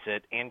embrace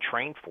it and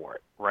train for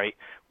it, right?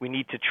 We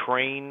need to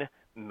train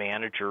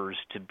managers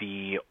to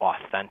be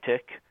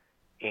authentic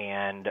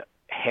and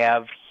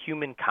have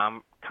human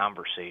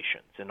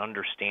conversations and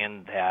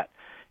understand that,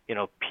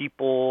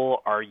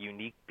 people are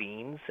unique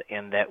beings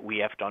and that we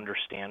have to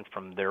understand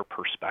from their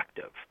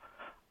perspective.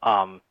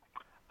 I'm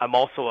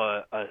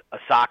also a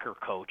soccer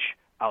coach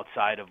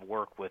outside of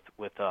work with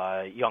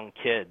young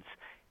kids,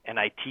 and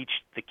I teach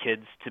the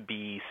kids to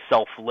be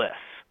selfless,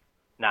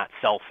 not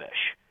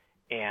selfish.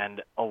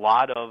 And a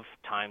lot of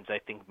times I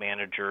think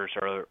managers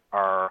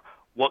are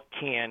what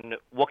can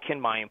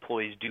my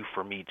employees do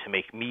for me to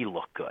make me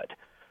look good?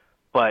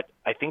 But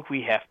I think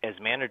we have, as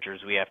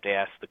managers, we have to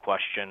ask the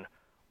question,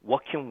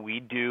 what can we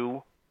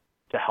do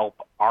to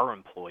help our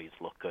employees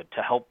look good,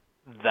 to help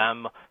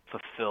them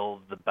fulfill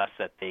the best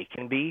that they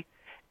can be?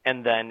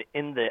 And then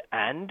in the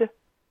end,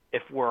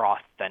 if we're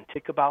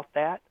authentic about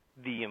that,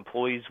 the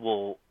employees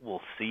will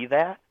see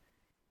that,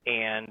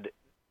 and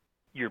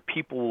your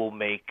people will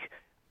make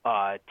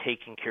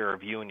taking care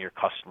of you and your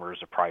customers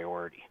a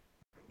priority.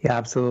 Yeah,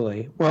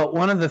 absolutely. Well,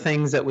 one of the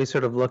things that we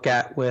sort of look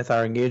at with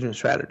our engagement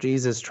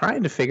strategies is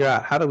trying to figure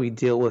out how do we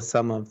deal with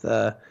some of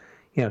the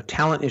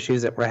talent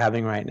issues that we're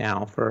having right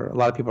now. For a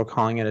lot of people are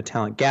calling it a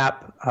talent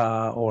gap,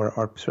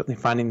 or certainly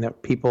finding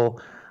that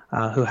people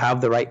who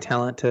have the right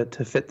talent to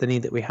fit the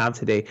need that we have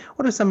today.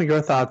 What are some of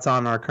your thoughts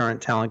on our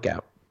current talent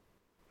gap?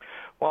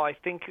 Well, I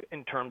think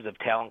in terms of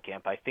talent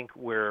gap, I think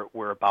we're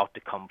about to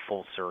come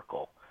full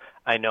circle.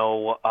 I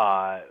know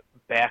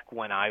back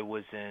when I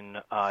was in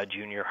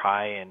junior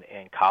high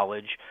and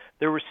college,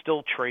 there were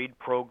still trade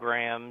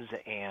programs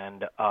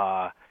and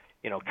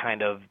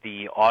kind of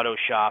the auto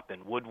shop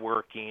and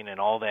woodworking and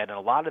all that, and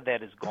a lot of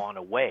that has gone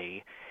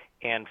away.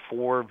 And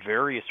for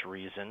various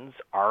reasons,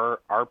 our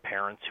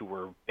parents, who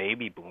were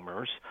baby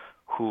boomers,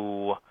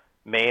 who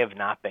may have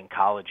not been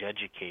college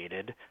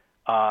educated,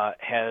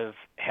 have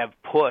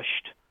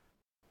pushed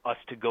us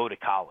to go to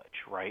college,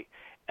 right?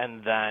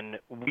 And then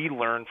we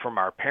learn from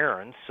our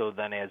parents, so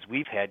then as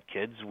we've had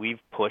kids,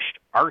 we've pushed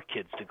our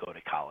kids to go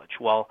to college.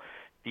 Well,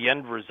 the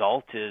end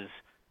result is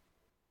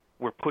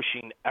we're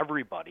pushing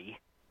everybody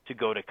to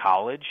go to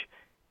college,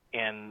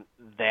 and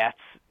that's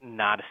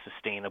not a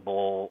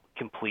sustainable,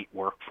 complete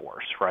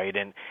workforce, right?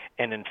 And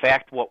in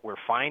fact, what we're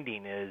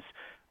finding is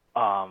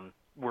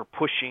we're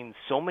pushing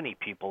so many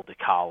people to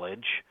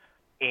college,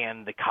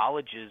 and the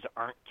colleges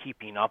aren't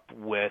keeping up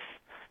with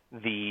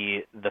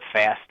the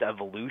fast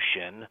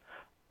evolution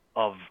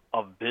of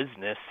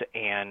business,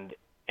 and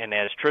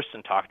as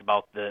Tristan talked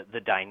about,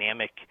 the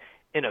dynamic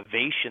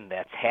innovation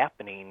that's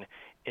happening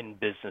in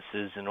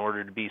businesses in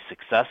order to be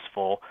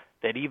successful,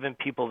 that even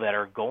people that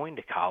are going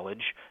to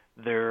college,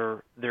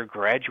 they're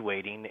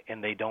graduating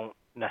and they don't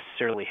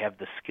necessarily have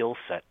the skill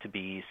set to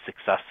be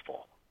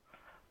successful.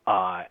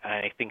 And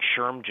I think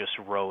Sherm just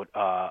wrote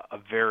a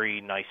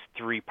very nice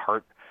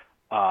 3-part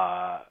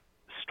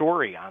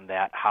story on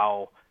that,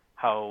 how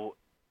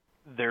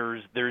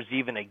there's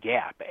even a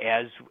gap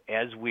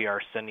as we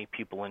are sending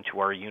people into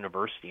our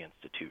university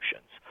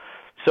institutions.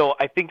 So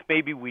I think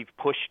maybe we've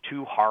pushed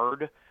too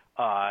hard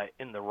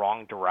in the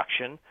wrong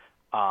direction.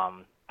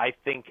 I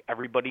think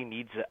everybody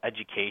needs an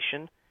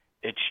education.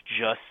 It's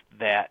just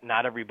that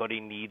not everybody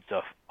needs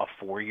a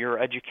 4-year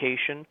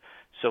education.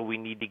 So we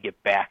need to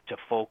get back to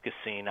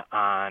focusing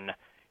on,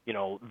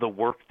 the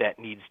work that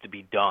needs to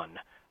be done.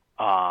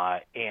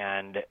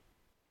 And,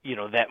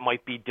 that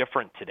might be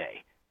different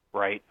today,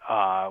 right?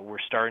 We're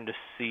starting to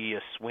see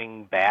a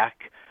swing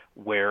back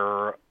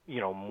where,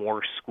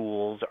 more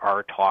schools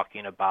are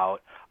talking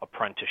about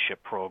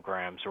apprenticeship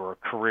programs or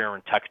career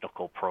and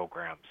technical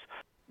programs,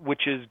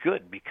 which is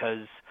good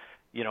because,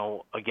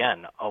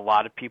 again, a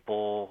lot of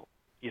people,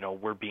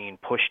 were being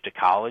pushed to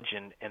college,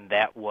 and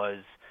that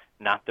was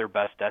not their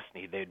best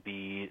destiny. They'd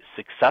be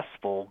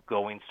successful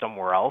going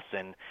somewhere else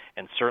and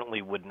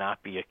certainly would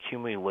not be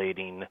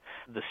accumulating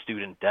the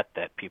student debt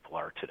that people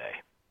are today.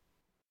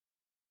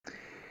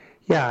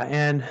 Yeah,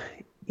 and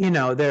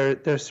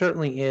there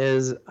certainly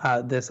is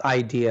this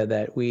idea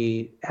that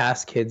we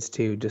ask kids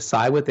to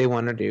decide what they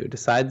want to do,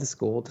 decide the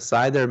school,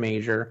 decide their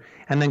major,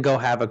 and then go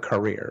have a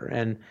career.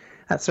 And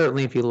that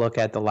certainly, if you look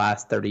at the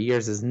last 30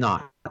 years, is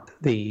not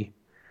the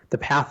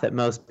path that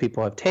most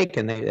people have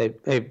taken.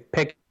 They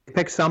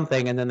pick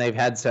something, and then they've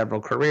had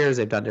several careers.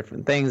 They've done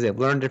different things. They've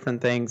learned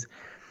different things.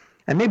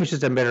 And maybe it's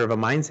just a better of a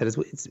mindset.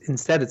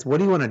 Instead, it's what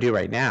do you want to do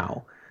right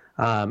now?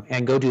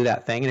 And go do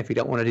that thing. And if you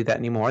don't want to do that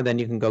anymore, then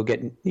you can go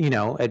get,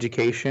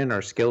 education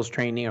or skills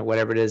training or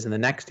whatever it is in the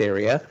next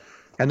area,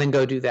 and then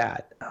go do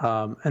that.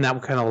 And that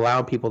will kind of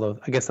allow people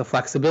the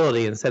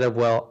flexibility instead of,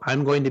 well,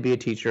 I'm going to be a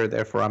teacher,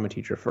 therefore I'm a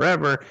teacher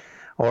forever,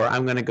 or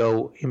I'm going to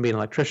go and be an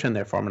electrician,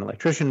 therefore I'm an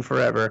electrician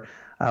forever,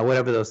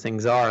 whatever those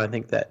things are. I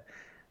think that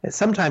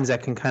sometimes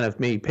that can kind of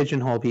maybe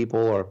pigeonhole people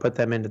or put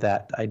them into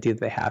that idea that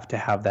they have to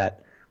have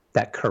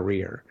that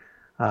career.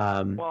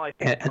 Well, I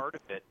think part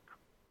of it,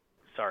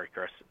 sorry,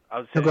 Chris, I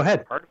was saying go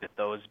ahead. Part of it,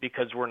 though, is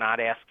because we're not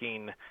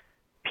asking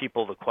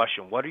people the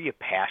question, what are you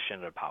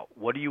passionate about?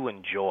 What do you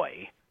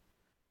enjoy?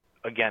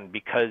 Again,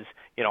 because,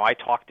 I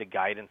talk to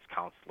guidance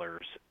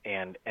counselors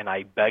and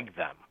I beg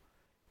them,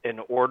 in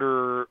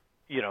order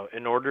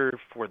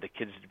for the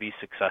kids to be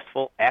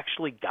successful,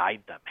 actually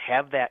guide them,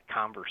 have that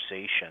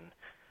conversation,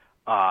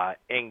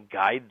 and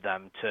guide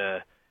them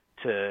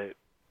to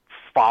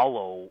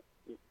follow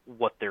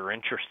what they're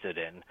interested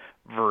in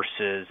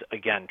versus,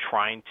 again,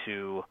 trying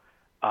to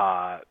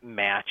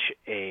match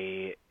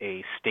a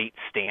state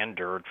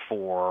standard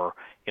for,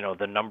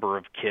 the number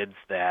of kids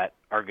that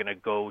are going to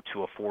go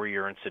to a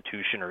 4-year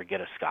institution or get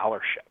a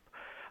scholarship.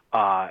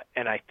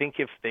 And I think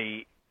if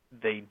they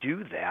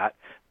do that,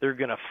 they're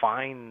going to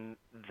find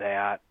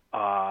that,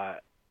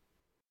 they're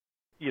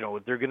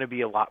going to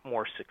be a lot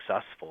more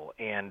successful.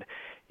 And,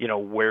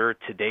 where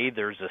today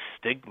there's a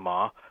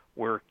stigma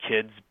where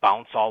kids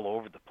bounce all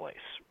over the place,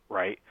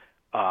 right?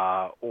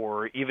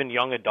 Or even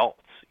young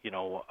adults,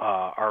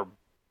 are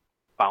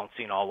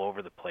bouncing all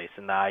over the place.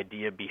 And the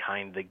idea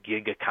behind the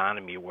gig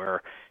economy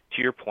where,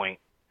 to your point,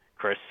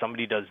 Chris,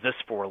 somebody does this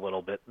for a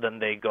little bit, then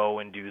they go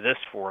and do this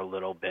for a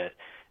little bit,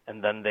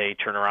 and then they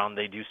turn around,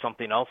 they do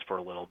something else for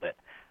a little bit.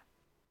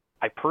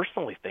 I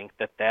personally think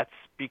that that's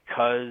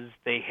because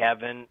they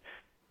haven't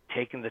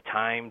taken the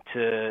time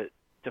to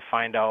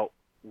find out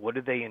what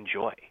do they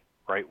enjoy,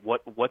 right?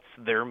 What's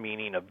their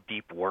meaning of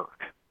deep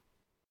work?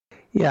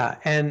 Yeah,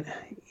 and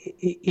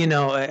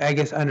I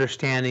guess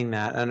understanding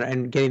that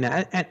and getting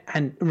that,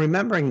 and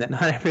remembering that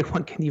not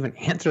everyone can even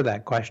answer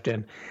that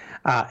question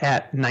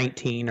at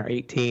 19 or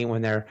 18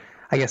 when they're,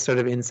 I guess, sort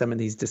of in some of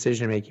these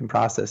decision-making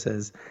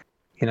processes.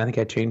 I think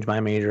I changed my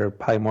major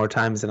probably more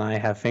times than I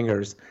have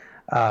fingers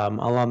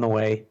along the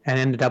way, and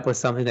ended up with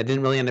something that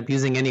didn't really end up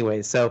using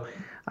anyway. So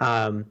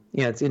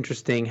It's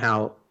interesting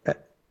how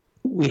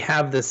we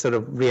have this sort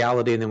of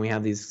reality and then we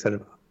have these sort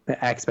of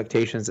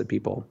expectations of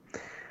people.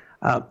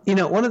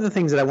 One of the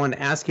things that I wanted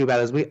to ask you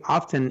about is we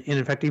often, and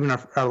in fact, even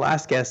our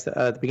last guest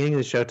at the beginning of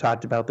the show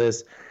talked about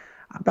this,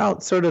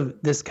 about sort of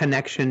this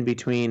connection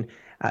between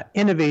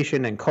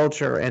innovation and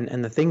culture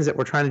and the things that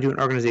we're trying to do in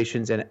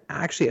organizations and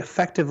actually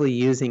effectively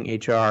using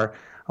HR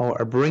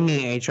or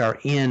bringing HR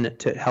in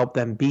to help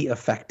them be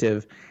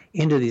effective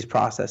into these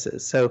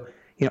processes. So,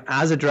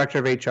 as a director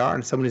of HR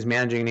and someone who's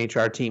managing an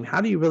HR team,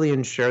 how do you really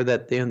ensure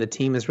that the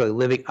team is really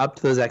living up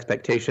to those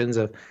expectations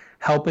of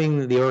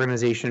helping the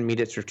organization meet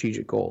its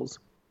strategic goals?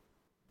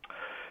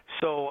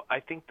 So I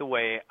think the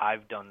way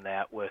I've done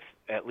that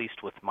at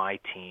least with my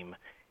team,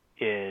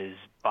 is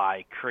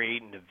by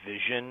creating a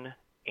vision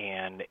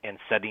and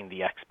setting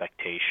the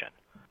expectation.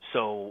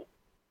 So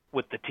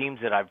with the teams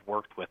that I've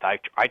worked with, I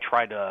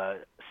try to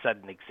set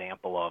an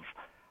example of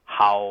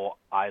how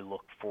I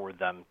look for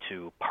them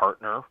to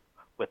partner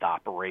with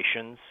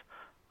operations,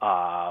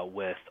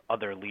 with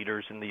other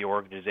leaders in the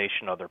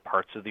organization, other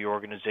parts of the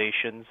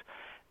organizations,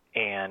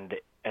 and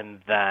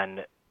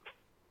then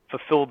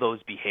fulfill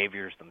those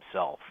behaviors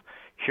themselves.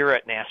 Here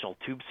at National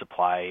Tube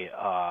Supply,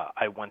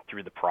 I went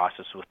through the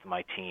process with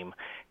my team.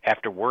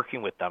 After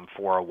working with them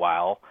for a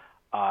while,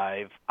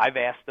 I've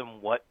asked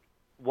them what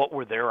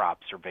were their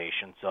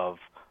observations of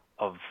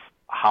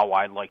how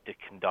I like to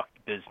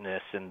conduct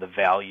business and the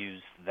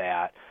values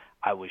that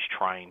I was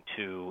trying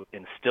to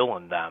instill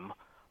in them.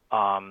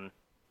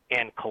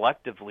 And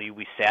collectively,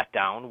 we sat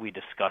down, we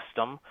discussed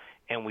them,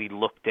 and we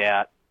looked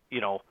at,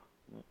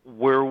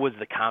 where was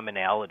the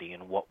commonality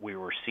in what we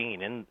were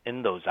seeing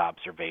in those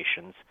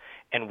observations,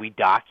 and we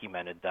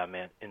documented them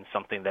in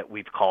something that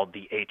we've called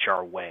the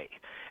HR way.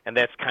 And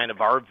that's kind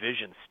of our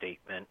vision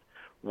statement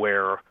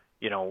where,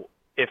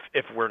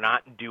 if we're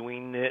not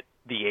doing it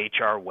the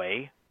HR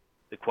way,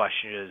 the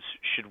question is,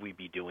 should we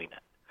be doing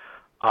it?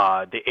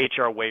 The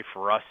HR way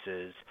for us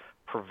is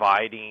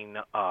providing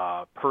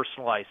a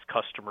personalized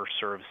customer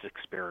service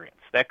experience.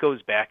 That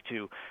goes back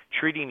to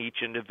treating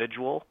each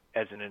individual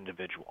as an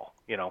individual,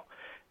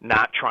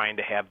 not trying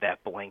to have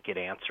that blanket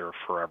answer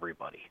for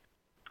everybody.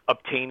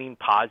 Obtaining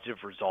positive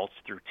results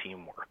through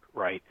teamwork,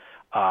 right?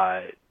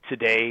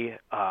 Today,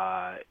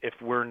 if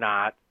we're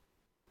not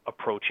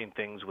approaching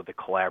things with a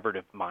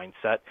collaborative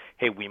mindset,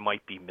 hey, we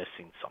might be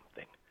missing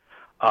something.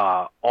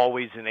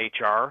 Always in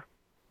HR,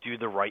 do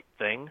the right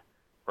thing,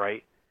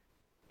 right?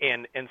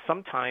 And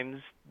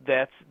sometimes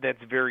that's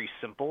very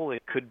simple.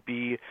 It could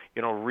be,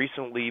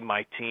 recently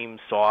my team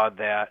saw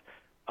that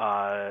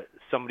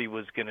somebody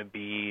was going to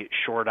be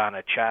short on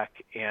a check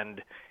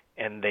and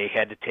they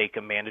had to take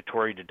a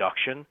mandatory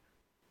deduction.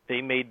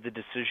 They made the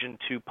decision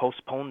to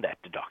postpone that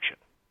deduction,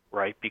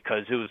 right?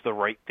 Because it was the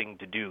right thing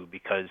to do,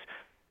 because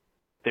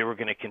they were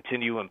going to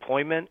continue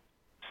employment.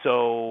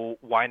 So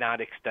why not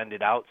extend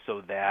it out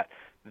so that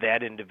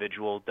that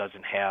individual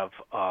doesn't have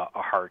a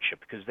hardship,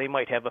 because they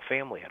might have a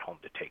family at home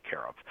to take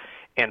care of.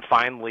 And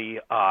finally,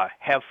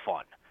 have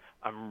fun.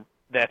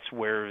 That's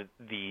where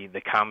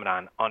the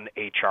comment on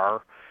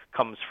HR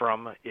comes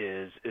from,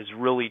 is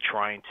really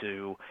trying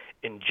to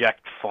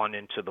inject fun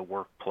into the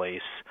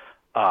workplace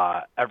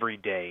every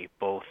day,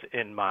 both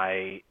in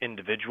my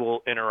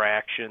individual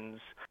interactions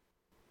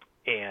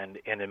and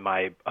in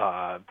my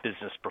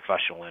business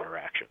professional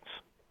interactions.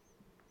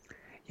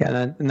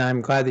 Yeah, and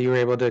I'm glad that you were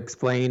able to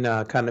explain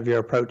kind of your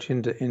approach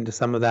into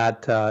some of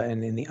that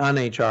in the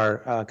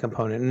un-HR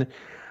component. And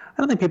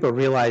I don't think people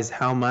realize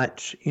how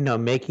much,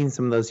 making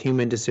some of those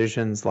human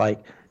decisions,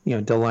 like,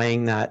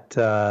 delaying that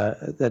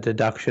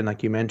deduction,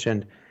 like you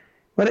mentioned,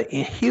 what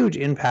a huge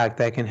impact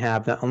that can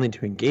have, not only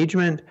to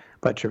engagement,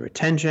 but to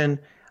retention,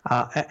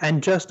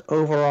 and just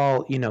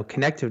overall,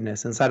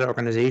 connectiveness inside an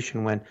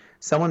organization. When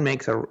someone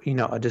makes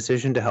a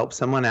decision to help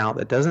someone out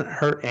that doesn't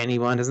hurt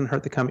anyone, doesn't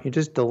hurt the company, you're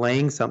just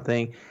delaying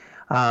something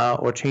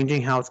or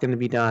changing how it's going to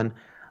be done,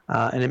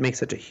 and it makes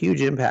such a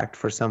huge impact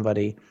for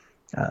somebody.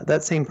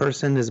 That same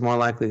person is more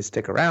likely to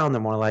stick around.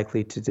 They're more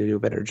likely to do a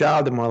better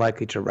job. They're more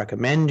likely to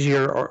recommend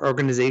your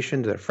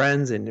organization to their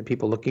friends and to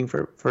people looking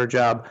for a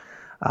job.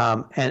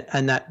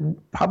 And that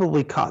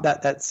probably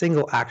that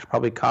single act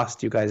probably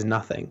cost you guys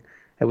nothing.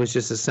 It was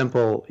just a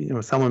simple,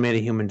 someone made a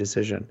human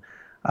decision.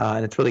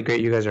 And it's really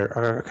great you guys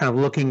are kind of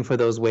looking for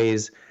those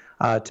ways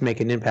to make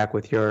an impact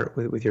with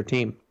your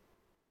team.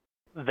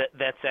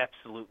 That's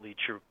absolutely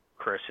true,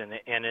 Chris.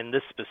 And in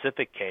this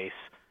specific case,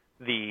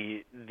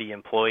 the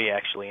employee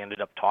actually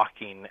ended up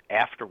talking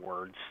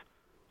afterwards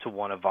to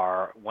one of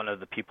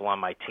the people on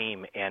my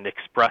team and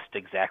expressed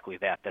exactly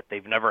that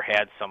they've never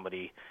had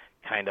somebody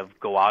kind of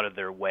go out of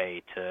their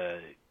way to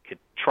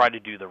try to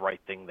do the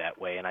right thing that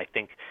way. And I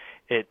think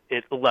it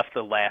left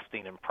a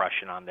lasting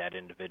impression on that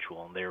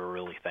individual, and they were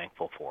really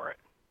thankful for it.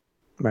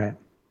 Right.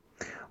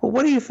 Well,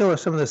 what do you feel are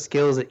some of the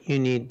skills that you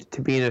need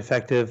to be an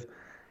effective,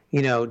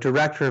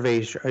 director of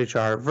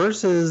HR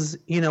versus,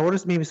 what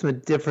are maybe some of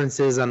the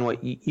differences on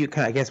what you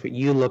kind of, I guess, what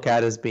you look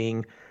at as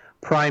being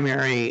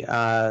primary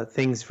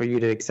things for you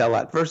to excel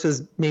at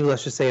versus maybe,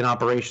 let's just say, an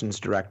operations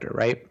director,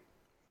 right?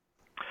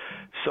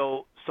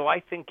 So So I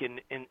think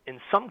in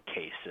some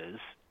cases,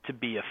 to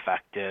be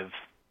effective,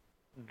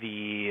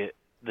 the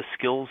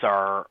skills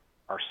are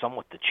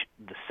somewhat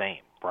the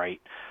same,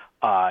 right?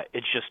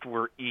 It's just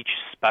we're each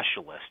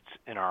specialists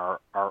in our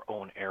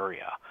own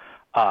area,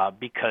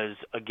 because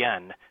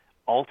again,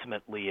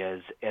 ultimately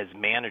as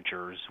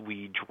managers,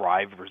 we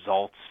drive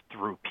results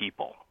through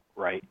people,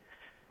 right?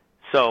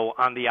 So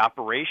on the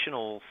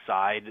operational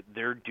side,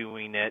 they're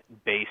doing it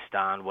based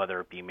on whether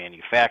it be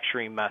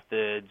manufacturing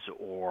methods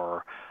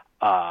or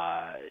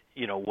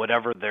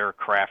whatever their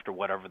craft or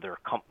whatever their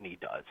company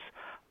does.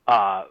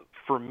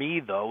 For me,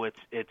 though,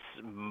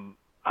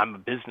 I'm a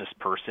business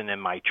person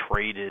and my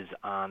trade is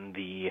on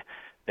the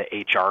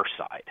HR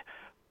side.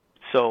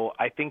 So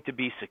I think to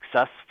be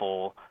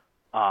successful,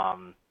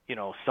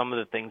 some of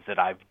the things that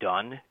I've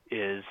done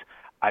is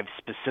I've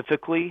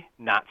specifically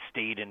not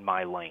stayed in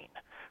my lane,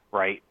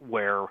 right?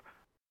 Where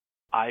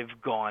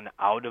I've gone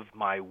out of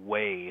my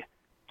way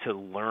to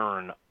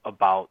learn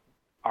about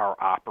our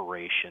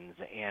operations,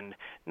 and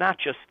not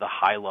just the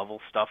high-level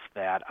stuff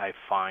that I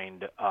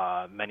find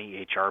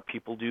many HR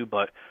people do,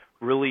 but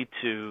really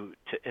to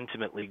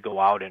intimately go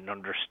out and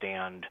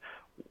understand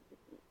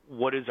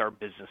what is our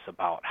business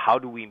about, how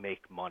do we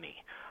make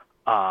money.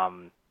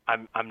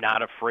 I'm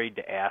not afraid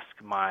to ask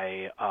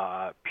my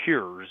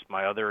peers,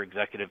 my other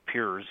executive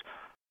peers,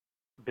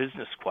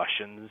 business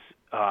questions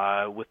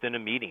within a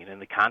meeting in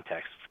the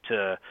context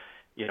to,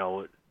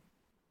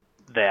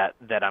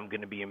 that I'm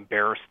going to be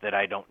embarrassed that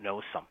I don't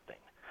know something.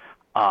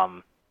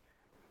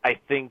 I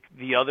think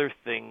the other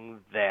thing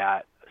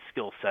that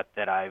skill set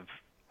that I've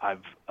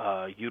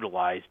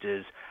utilized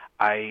is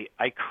I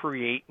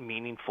create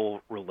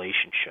meaningful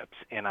relationships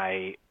and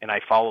I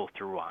follow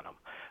through on them.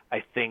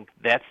 I think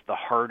that's the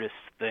hardest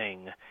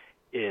thing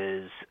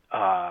is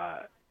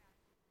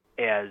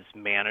as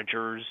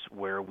managers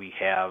where we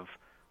have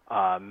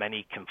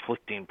many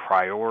conflicting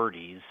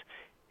priorities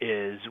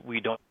is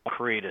we don't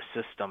create a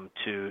system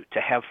to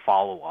have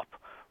follow-up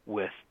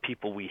with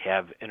people we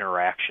have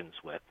interactions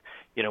with.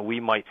 We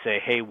might say,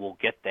 hey, we'll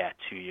get that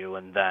to you,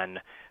 and then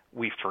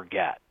we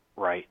forget,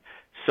 right?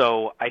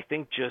 So I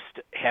think just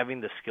having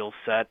the skill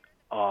set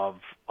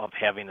of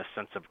having a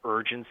sense of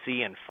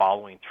urgency and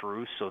following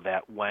through so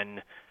that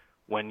when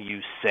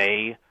you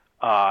say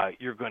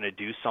you're going to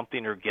do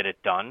something or get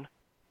it done,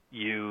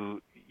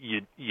 you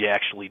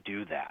actually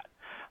do that.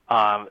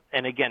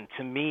 And again,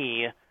 to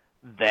me,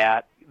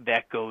 that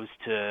goes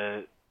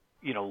to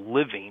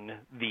living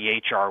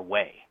the HR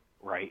way,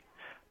 right?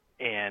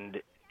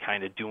 And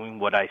kind of doing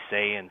what I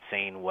say and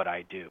saying what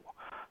I do.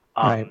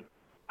 Right.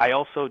 I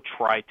also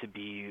try to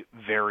be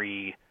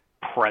very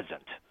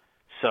present.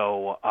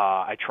 So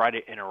I try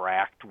to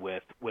interact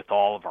with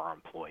all of our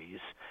employees.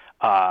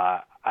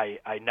 I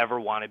never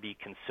want to be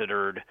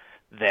considered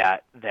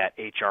that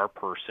HR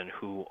person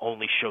who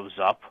only shows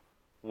up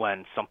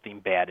when something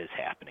bad is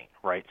happening,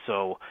 right?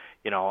 So,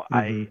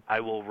 I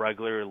will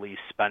regularly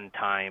spend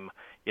time,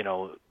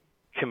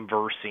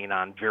 conversing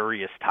on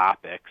various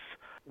topics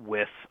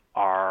with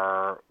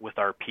our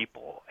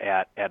people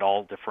at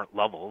all different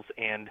levels,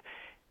 and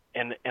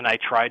I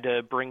try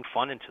to bring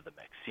fun into the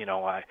mix.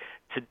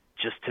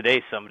 Just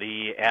today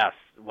somebody asked,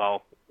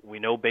 well, we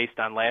know based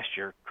on last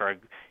year, Kraig,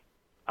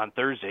 on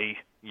Thursday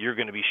you're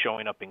going to be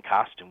showing up in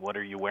costume. What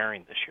are you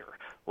wearing this year?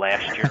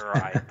 Last year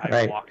I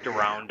Right. walked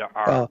around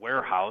our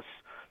warehouse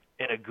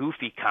in a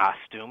goofy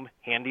costume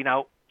handing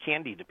out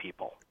candy to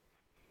people.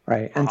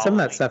 Right. And some of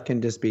that stuff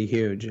can just be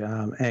huge,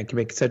 and it can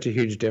make such a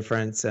huge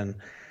difference. And,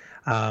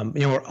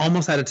 we're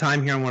almost out of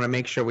time here. I want to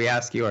make sure we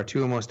ask you our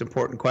two most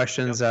important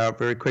questions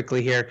very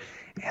quickly here.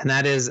 And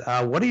that is,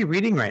 what are you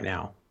reading right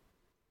now?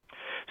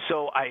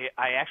 So I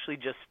actually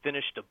just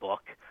finished a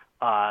book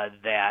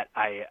that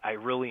I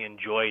really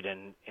enjoyed,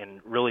 and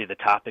really the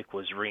topic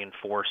was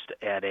reinforced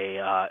at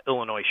a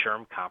Illinois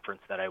SHRM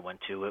conference that I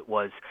went to. It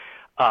was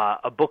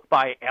a book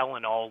by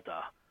Alan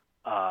Alda,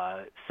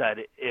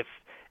 said, if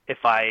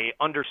I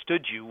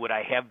understood you, would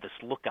I have this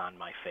look on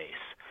my face?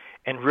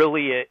 And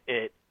really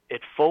it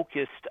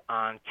focused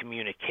on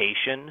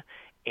communication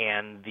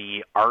and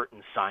the art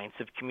and science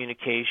of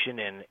communication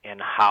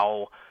and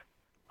how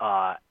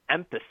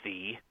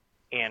empathy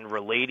and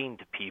relating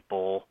to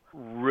people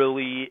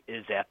really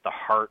is at the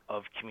heart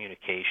of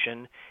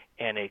communication.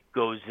 And it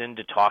goes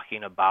into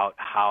talking about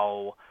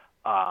how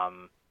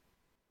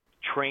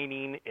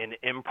training in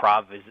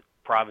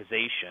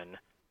improvisation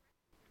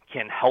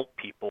can help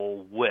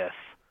people with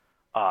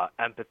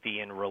empathy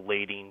and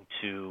relating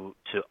to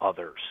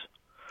others.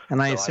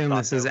 And I assume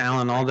this is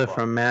Alan Alda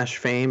from MASH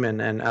fame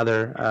and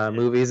other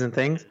movies and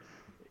things?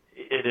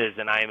 It is,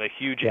 and I am a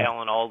huge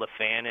Alan Alda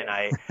fan, and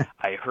I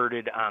heard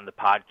it on the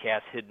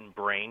podcast Hidden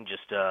Brain,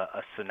 just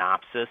a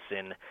synopsis,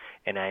 and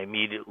I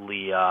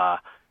immediately,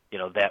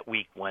 that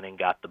week went and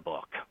got the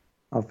book.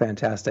 Oh,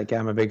 fantastic.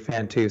 I'm a big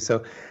fan, too.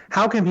 So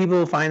how can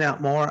people find out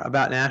more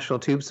about National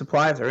Tube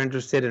Supply? If they're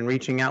interested in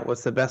reaching out,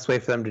 what's the best way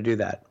for them to do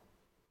that?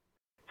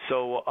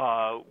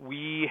 So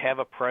we have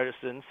a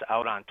presence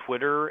out on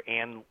Twitter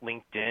and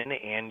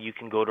LinkedIn, and you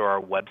can go to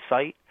our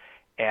website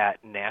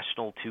at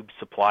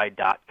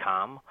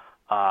nationaltubesupply.com.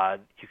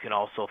 You can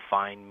also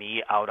find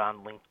me out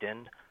on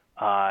LinkedIn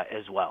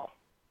as well.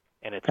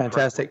 And it's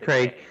fantastic,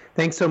 Kraig.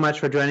 Thanks so much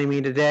for joining me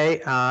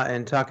today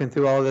and talking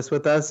through all of this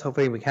with us.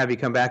 Hopefully we can have you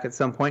come back at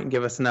some point and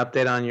give us an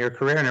update on your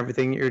career and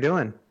everything that you're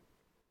doing.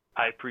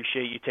 I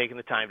appreciate you taking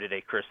the time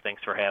today, Chris.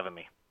 Thanks for having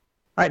me.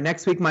 All right,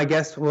 next week my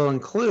guests will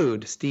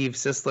include Steve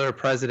Sisler,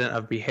 President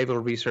of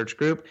Behavioral Research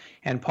Group,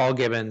 and Paul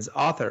Gibbons,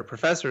 author,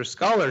 professor,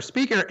 scholar,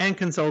 speaker, and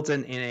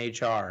consultant in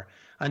HR.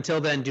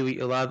 Until then, do what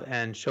you love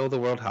and show the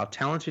world how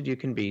talented you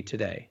can be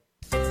today.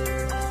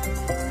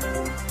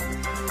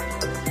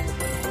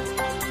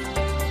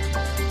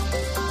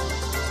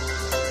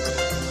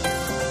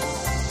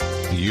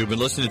 You've been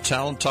listening to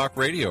Talent Talk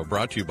Radio,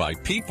 brought to you by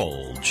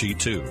People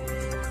G2.